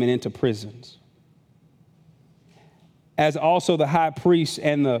and women into prisons. As also the high priest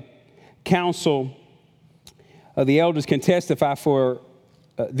and the council of the elders can testify from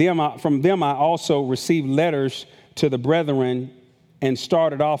them I also received letters to the brethren and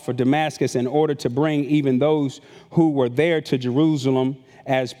started off for Damascus in order to bring even those who were there to Jerusalem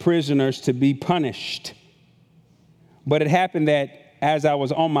as prisoners to be punished. But it happened that as I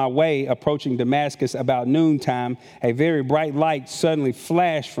was on my way approaching Damascus about noontime, a very bright light suddenly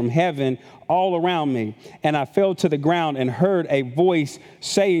flashed from heaven all around me, and I fell to the ground and heard a voice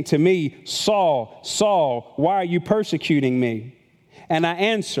saying to me, 'Saul, Saul, why are you persecuting me?' And I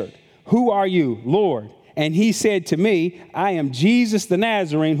answered, 'Who are you, Lord?' And he said to me, 'I am Jesus the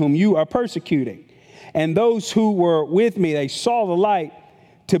Nazarene, whom you are persecuting.' And those who were with me, they saw the light,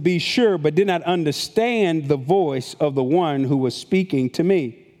 to be sure, but did not understand the voice of the one who was speaking to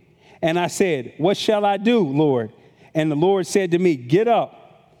me. And I said, 'What shall I do, Lord?' And the Lord said to me, 'Get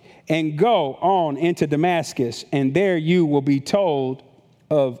up and go on into Damascus, and there you will be told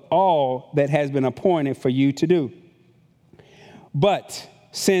of all that has been appointed for you to do.' But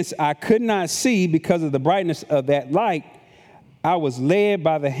since I could not see because of the brightness of that light, I was led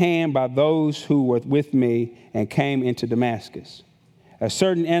by the hand by those who were with me and came into Damascus. A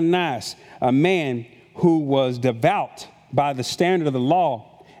certain Ananias, a man who was devout by the standard of the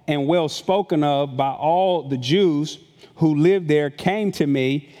law and well spoken of by all the Jews who lived there, came to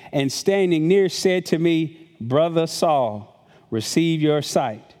me and standing near said to me, 'Brother Saul, receive your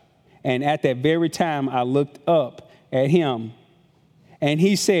sight.' And at that very time I looked up at him, and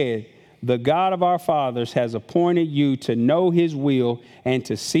he said, 'The God of our fathers has appointed you to know his will and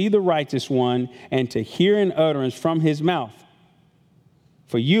to see the righteous one and to hear an utterance from his mouth.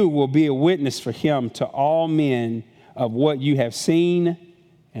 For you will be a witness for him to all men of what you have seen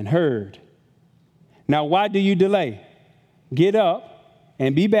and heard. Now, why do you delay? Get up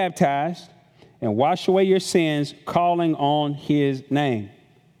and be baptized and wash away your sins, calling on his name.'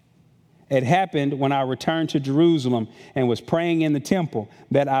 It happened when I returned to Jerusalem and was praying in the temple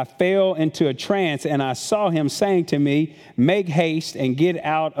that I fell into a trance, and I saw him saying to me, 'Make haste and get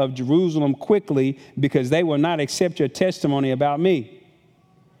out of Jerusalem quickly, because they will not accept your testimony about me.'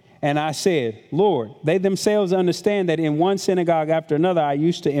 And I said, 'Lord, they themselves understand that in one synagogue after another I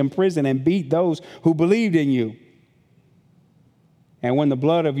used to imprison and beat those who believed in you. And when the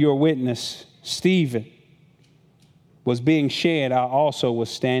blood of your witness, Stephen, was being shed, I also was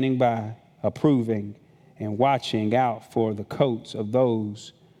standing by, approving and watching out for the coats of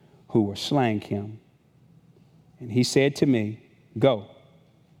those who were slaying him. And he said to me, Go,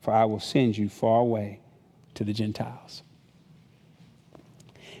 for I will send you far away to the Gentiles.'"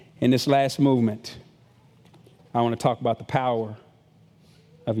 In this last movement, I want to talk about the power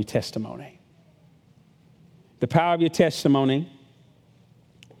of your testimony. The power of your testimony.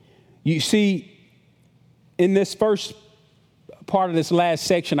 You see, in this first part of this last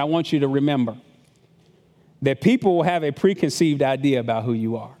section, I want you to remember that people will have a preconceived idea about who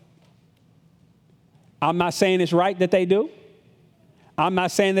you are. I'm not saying it's right that they do. I'm not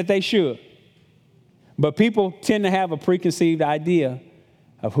saying that they should. But people tend to have a preconceived idea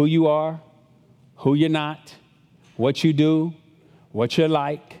of who you are, who you're not, what you do, what you're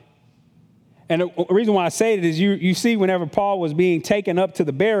like. And the reason why I say it is you see whenever Paul was being taken up to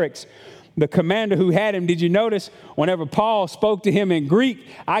the barracks, the commander who had him, did you notice whenever Paul spoke to him in Greek,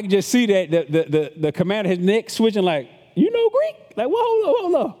 I could just see that the commander, his neck switching like, you know Greek? Like, whoa,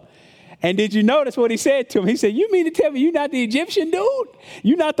 hold on. And did you notice what he said to him? He said, you mean to tell me you're not the Egyptian dude?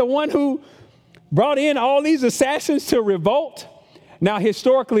 You're not the one who brought in all these assassins to revolt? Now,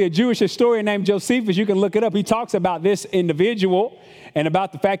 historically, a Jewish historian named Josephus, you can look it up, he talks about this individual and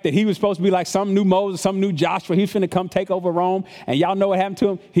about the fact that he was supposed to be like some new Moses, some new Joshua. He was finna come take over Rome. And y'all know what happened to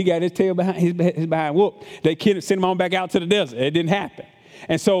him? He got his tail behind, his behind whooped. They sent him on back out to the desert. It didn't happen.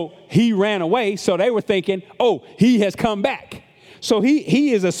 And so he ran away. So they were thinking, oh, he has come back. So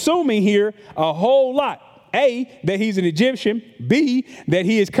he is assuming here a whole lot. A, that he's an Egyptian. B, that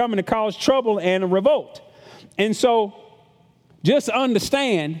he is coming to cause trouble and a revolt. And so just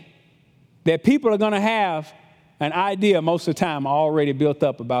understand that people are going to have an idea most of the time already built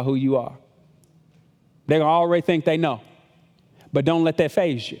up about who you are. They're going to already think they know. But don't let that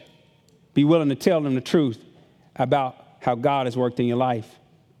faze you. Be willing to tell them the truth about how God has worked in your life.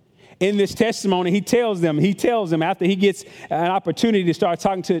 In this testimony, he tells them after he gets an opportunity to start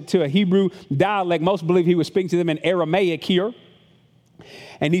talking to a Hebrew dialect, most believe he was speaking to them in Aramaic here,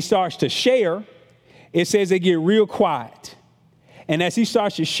 and he starts to share, it says they get real quiet. And as he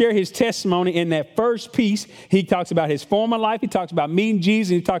starts to share his testimony in that first piece, he talks about his former life, he talks about meeting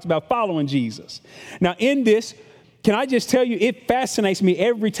Jesus, and he talks about following Jesus. Now in this, can I just tell you, it fascinates me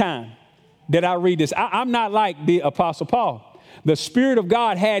every time that I read this. I'm not like the Apostle Paul. The Spirit of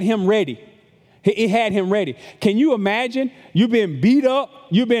God had him ready. It had him ready. Can you imagine? You've been beat up.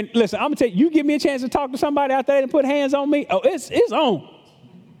 Listen, I'm going to tell you, you give me a chance to talk to somebody out there and put hands on me. Oh, it's on.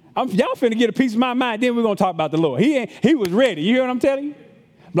 Y'all finna get a piece of my mind. Then we're going to talk about the Lord. He was ready. You hear what I'm telling you?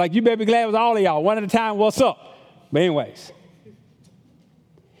 Like, you better be glad it was all of y'all. One at a time, what's up? But anyways,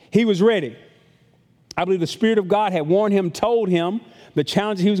 he was ready. I believe the Spirit of God had warned him, told him the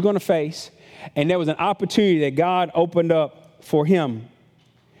challenges he was going to face. And there was an opportunity that God opened up for him.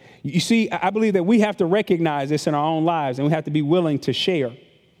 You see, I believe that we have to recognize this in our own lives, and we have to be willing to share.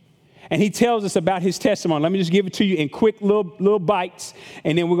 And he tells us about his testimony. Let me just give it to you in quick little bites,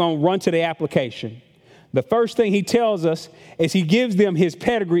 and then we're going to run to the application. The first thing he tells us is he gives them his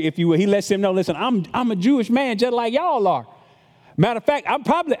pedigree, if you will. He lets them know, listen, I'm a Jewish man just like y'all are. Matter of fact, I'm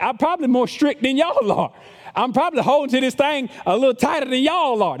probably more strict than y'all are. I'm probably holding to this thing a little tighter than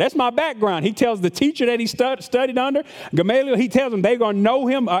y'all are. That's my background. He tells the teacher that he studied under, Gamaliel, he tells them they're going to know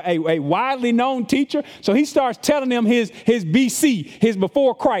him, a widely known teacher. So he starts telling them his BC, his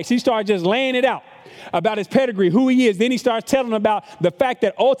before Christ. He starts just laying it out about his pedigree, who he is. Then he starts telling them about the fact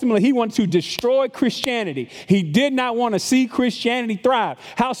that ultimately he wanted to destroy Christianity. He did not want to see Christianity thrive.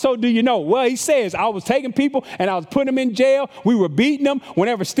 How so do you know? Well, he says, I was taking people and I was putting them in jail. We were beating them.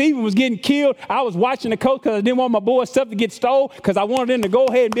 Whenever Stephen was getting killed, I was watching the coach because I didn't want my boys' stuff to get stolen, because I wanted them to go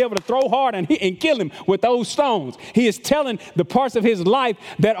ahead and be able to throw hard and kill him with those stones. He is telling the parts of his life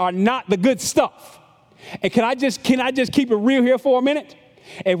that are not the good stuff. And can I just keep it real here for a minute?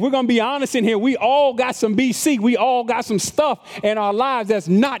 If we're going to be honest in here, we all got some BC. We all got some stuff in our lives that's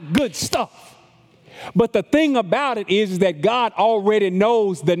not good stuff. But the thing about it is that God already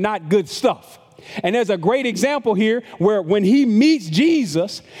knows the not good stuff. And there's a great example here where when he meets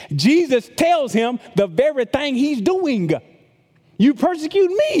Jesus, Jesus tells him the very thing he's doing. You persecute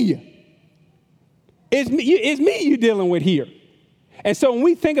me. It's me you're dealing with here. And so when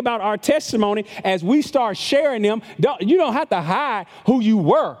we think about our testimony, as we start sharing them, you don't have to hide who you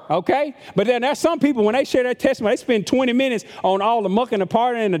were, okay? But then there's some people, when they share their testimony, they spend 20 minutes on all the mucking, the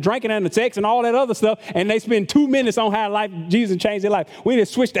partying, and the drinking, and the sex, and all that other stuff, and they spend 2 minutes on how Jesus changed their life. We need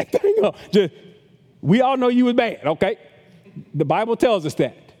to switch that thing up. We all know you was bad, okay? The Bible tells us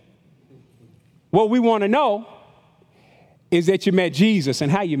that. What we want to know is that you met Jesus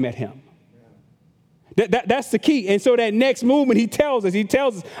and how you met him. That's the key. And so that next movement, he tells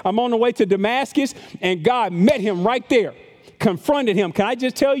us, I'm on the way to Damascus, and God met him right there, confronted him. Can I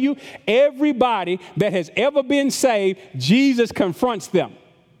just tell you, everybody that has ever been saved, Jesus confronts them.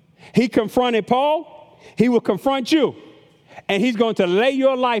 He confronted Paul. He will confront you. And he's going to lay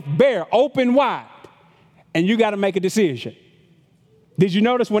your life bare, open wide. And you got to make a decision. Did you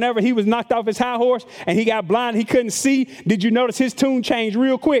notice whenever he was knocked off his high horse and he got blind, he couldn't see? Did you notice his tune changed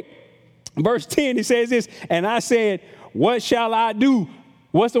real quick? Verse 10, he says this, and I said, what shall I do?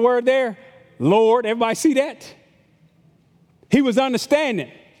 What's the word there? Lord. Everybody see that? He was understanding.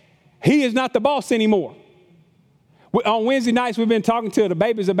 He is not the boss anymore. On Wednesday nights, we've been talking to the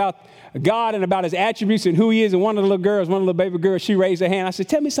babies about God and about his attributes and who he is. And one of the little baby girls, she raised her hand. I said,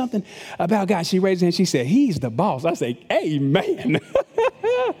 tell me something about God. She raised her hand. She said, he's the boss. I said, amen.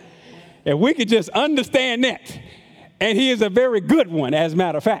 If we could just understand that. And he is a very good one, as a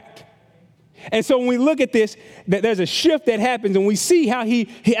matter of fact. And so when we look at this, that there's a shift that happens, and we see how he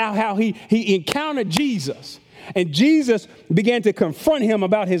encountered Jesus. And Jesus began to confront him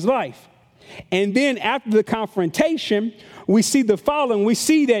about his life. And then after the confrontation, we see the following. We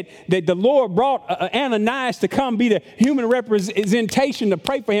see that the Lord brought Ananias to come be the human representation to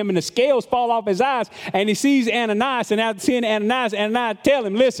pray for him, and the scales fall off his eyes. And he sees Ananias, and after seeing Ananias tell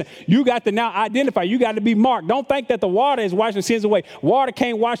him, listen, you got to now identify. You got to be marked. Don't think that the water is washing sins away. Water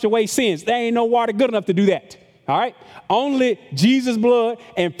can't wash away sins. There ain't no water good enough to do that. All right? Only Jesus' blood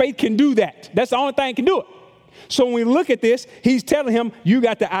and faith can do that. That's the only thing that can do it. So when we look at this, he's telling him, you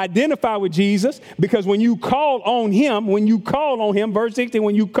got to identify with Jesus, because when you call on him, verse 16,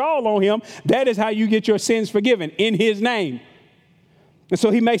 when you call on him, that is how you get your sins forgiven, in his name. And so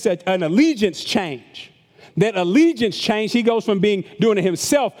he makes an allegiance change. That allegiance change, he goes from doing it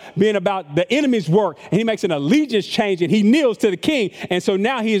himself, being about the enemy's work, and he makes an allegiance change, and he kneels to the king. And so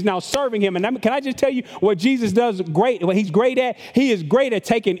now he is now serving him. And can I just tell you what Jesus does great, what he's great at? He is great at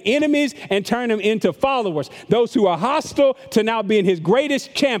taking enemies and turning them into followers. Those who are hostile to now being his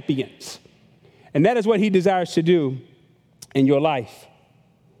greatest champions. And that is what he desires to do in your life.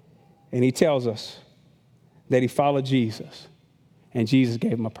 And he tells us that he followed Jesus, and Jesus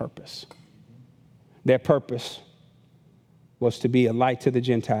gave him a purpose. Their purpose was to be a light to the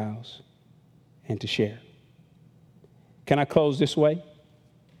Gentiles and to share. Can I close this way?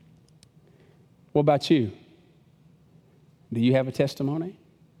 What about you? Do you have a testimony?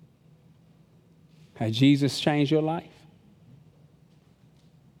 Has Jesus changed your life?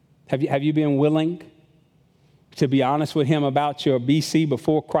 Have you been willing to be honest with him about your BC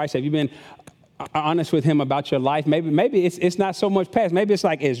before Christ? Have you been honest with him about your life? Maybe it's not so much past. Maybe it's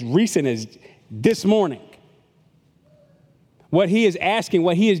like as recent as this morning. What he is asking,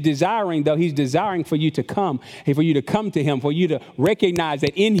 what he is desiring, though, he's desiring for you to come, and for you to come to him, for you to recognize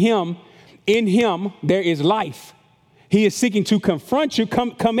that in him there is life. He is seeking to confront you,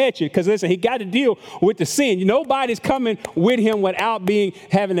 come at you, because listen, he got to deal with the sin. Nobody's coming with him without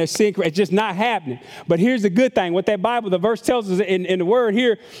having their sin. It's just not happening. But here's the good thing. What that the verse tells us in the word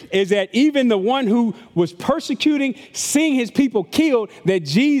here is that even the one who was persecuting, seeing his people killed, that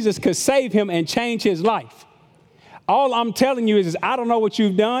Jesus could save him and change his life. All I'm telling you is I don't know what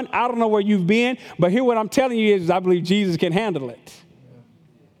you've done. I don't know where you've been. But here what I'm telling you is I believe Jesus can handle it.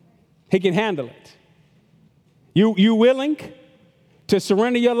 He can handle it. You willing to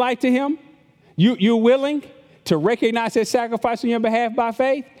surrender your life to him? You willing to recognize his sacrifice on your behalf by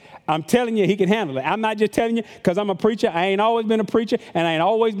faith? I'm telling you, he can handle it. I'm not just telling you because I'm a preacher. I ain't always been a preacher, and I ain't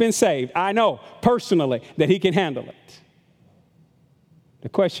always been saved. I know personally that he can handle it. The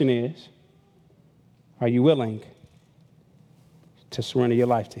question is, are you willing to surrender your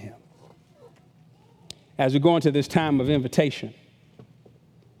life to him? As we go into this time of invitation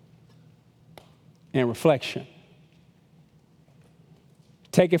and reflection,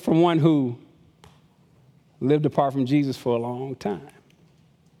 take it from one who lived apart from Jesus for a long time.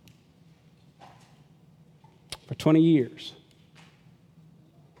 For 20 years.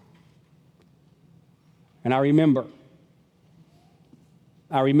 And I remember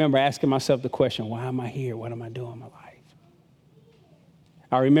asking myself the question, why am I here? What am I doing in my life?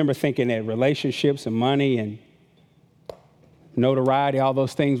 I remember thinking that relationships and money and notoriety, all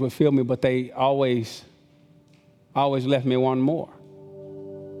those things would fill me, but they always left me wanting more.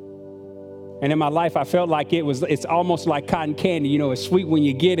 And in my life, I felt like it's almost like cotton candy. It's sweet when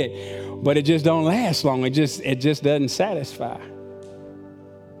you get it, but it just don't last long. It just doesn't satisfy.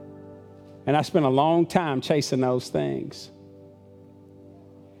 And I spent a long time chasing those things.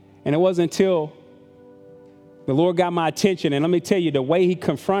 And it wasn't until the Lord got my attention. And let me tell you, the way he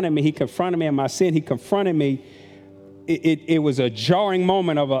confronted me in my sin. He confronted me. It was a jarring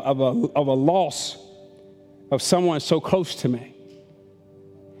moment of a loss of someone so close to me.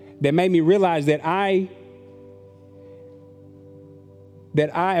 That made me realize that I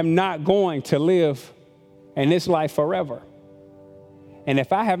am not going to live in this life forever. And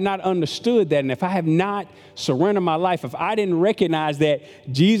if I have not understood that, and if I have not surrendered my life, if I didn't recognize that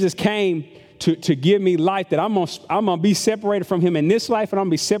Jesus came to give me life, that I'm gonna be separated from him in this life, and I'm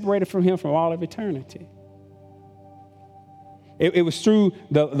gonna be separated from him from all of eternity. It was through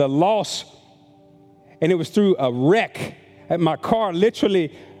the loss, and it was through a wreck. My car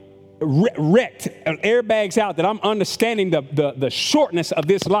literally wrecked, airbags out, that I'm understanding the shortness of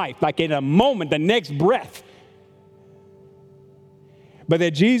this life, like in a moment, the next breath. But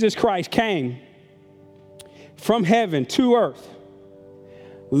that Jesus Christ came from heaven to earth,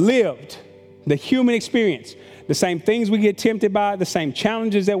 lived, The human experience, the same things we get tempted by, the same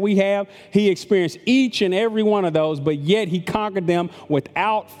challenges that we have, he experienced each and every one of those, but yet he conquered them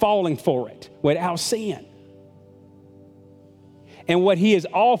without falling for it, without sin. And what he is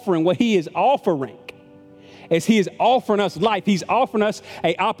offering is he is offering us life. He's offering us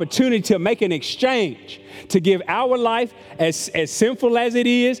an opportunity to make an exchange, to give our life as sinful as it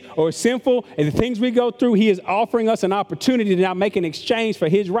is, or sinful as the things we go through. He is offering us an opportunity to now make an exchange for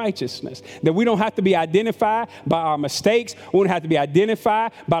his righteousness, that we don't have to be identified by our mistakes. We don't have to be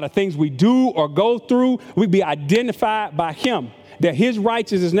identified by the things we do or go through. We be identified by him, that his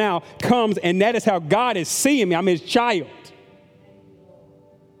righteousness now comes, and that is how God is seeing me. I'm his child.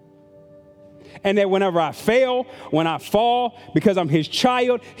 And that whenever I fail, when I fall, because I'm his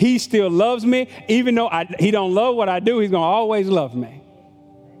child, he still loves me. Even though he don't love what I do, he's going to always love me.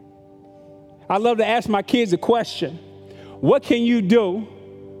 I love to ask my kids a question. What can you do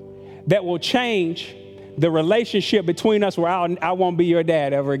that will change the relationship between us where I won't be your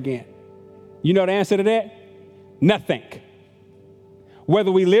dad ever again? You know the answer to that? Nothing.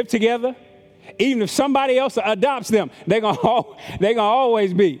 Whether we live together, even if somebody else adopts them, they're gonna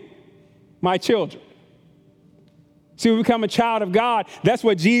always be my children. See, we become a child of God. That's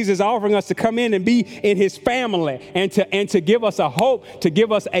what Jesus is offering us, to come in and be in his family, and to give us a hope, to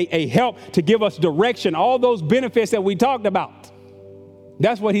give us a help, to give us direction, all those benefits that we talked about.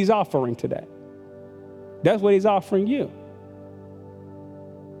 That's what he's offering today. That's what he's offering you.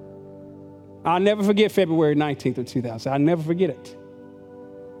 I'll never forget February 19th of 2000. I'll never forget it.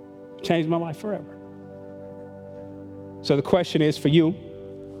 Changed my life forever. So the question is for you,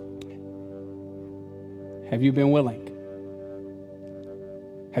 have you been willing?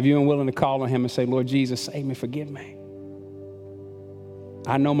 Have you been willing to call on him and say, Lord Jesus, save me, forgive me?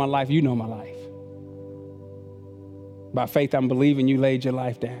 I know my life, you know my life. By faith, I'm believing you laid your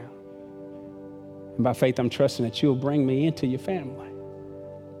life down. And by faith, I'm trusting that you'll bring me into your family.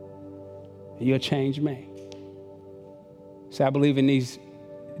 And you'll change me. So I believe in these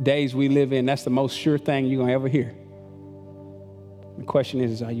days we live in, that's the most sure thing you're going to ever hear. The question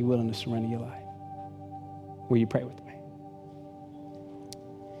is, are you willing to surrender your life? Will you pray with me?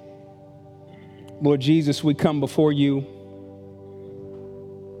 Lord Jesus, we come before you.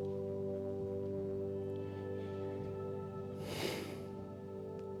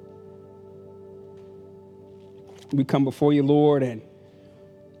 We come before you, Lord, and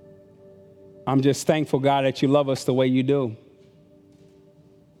I'm just thankful, God, that you love us the way you do.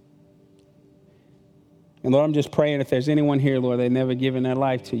 And Lord, I'm just praying if there's anyone here, Lord, they've never given their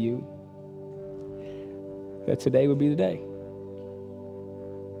life to you, that today would be the day.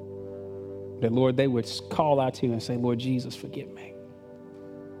 That, Lord, they would call out to you and say, Lord Jesus, forgive me.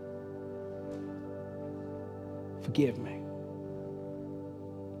 Forgive me.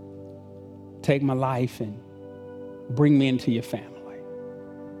 Take my life and bring me into your family.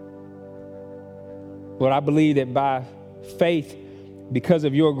 Lord, I believe that by faith, because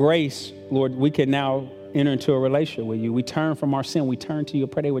of your grace, Lord, we can now enter into a relationship with you. We turn from our sin. We turn to you. I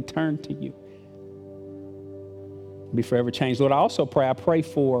pray they would turn to you. Be forever changed. Lord, I also pray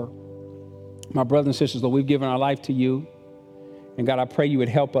for my brothers and sisters. Lord, we've given our life to you. And God, I pray you would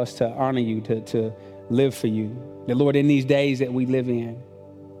help us to honor you, to live for you. That, Lord, in these days that we live in,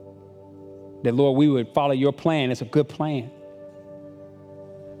 that, Lord, we would follow your plan. It's a good plan.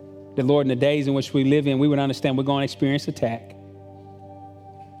 That, Lord, in the days in which we live in, we would understand we're going to experience attack.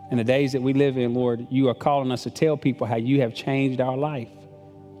 In the days that we live in, Lord, you are calling us to tell people how you have changed our life.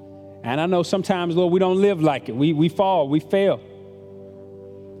 And I know sometimes, Lord, we don't live like it. We fall, we fail.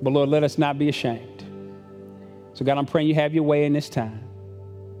 But, Lord, let us not be ashamed. So, God, I'm praying you have your way in this time.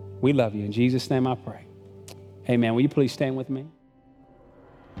 We love you. In Jesus' name I pray. Amen. Will you please stand with me?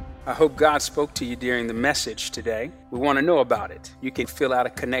 I hope God spoke to you during the message today. We want to know about it. You can fill out a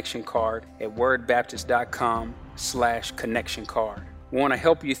connection card at wordbaptist.com/connection card. We want to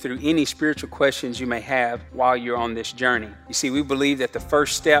help you through any spiritual questions you may have while you're on this journey. You see, we believe that the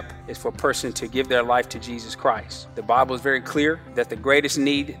first step is for a person to give their life to Jesus Christ. The Bible is very clear that the greatest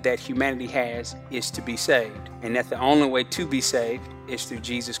need that humanity has is to be saved, and that the only way to be saved is through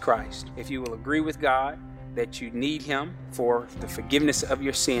Jesus Christ. If you will agree with God that you need him for the forgiveness of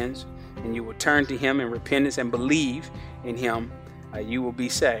your sins, and you will turn to him in repentance and believe in him, you will be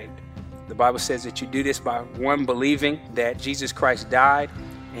saved. The Bible says that you do this by, one, believing that Jesus Christ died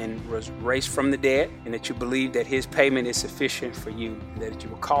and was raised from the dead, and that you believe that his payment is sufficient for you, that if you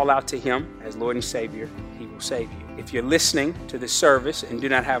will call out to him as Lord and Savior, he will save you. If you're listening to this service and do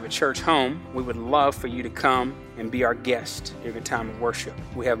not have a church home, we would love for you to come and be our guest during a time of worship.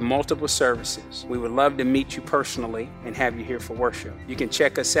 We have multiple services. We would love to meet you personally and have you here for worship. You can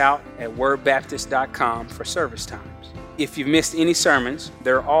check us out at wordbaptist.com for service times. If you've missed any sermons,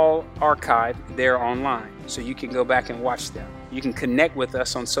 they're all archived there online, so you can go back and watch them. You can connect with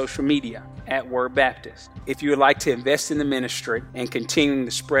us on social media at Word Baptist. If you would like to invest in the ministry and continuing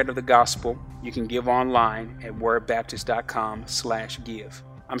the spread of the gospel, you can give online at wordbaptist.com/give.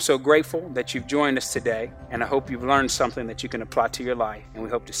 I'm so grateful that you've joined us today, and I hope you've learned something that you can apply to your life, and we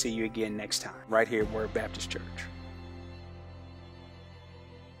hope to see you again next time, right here at Word Baptist Church.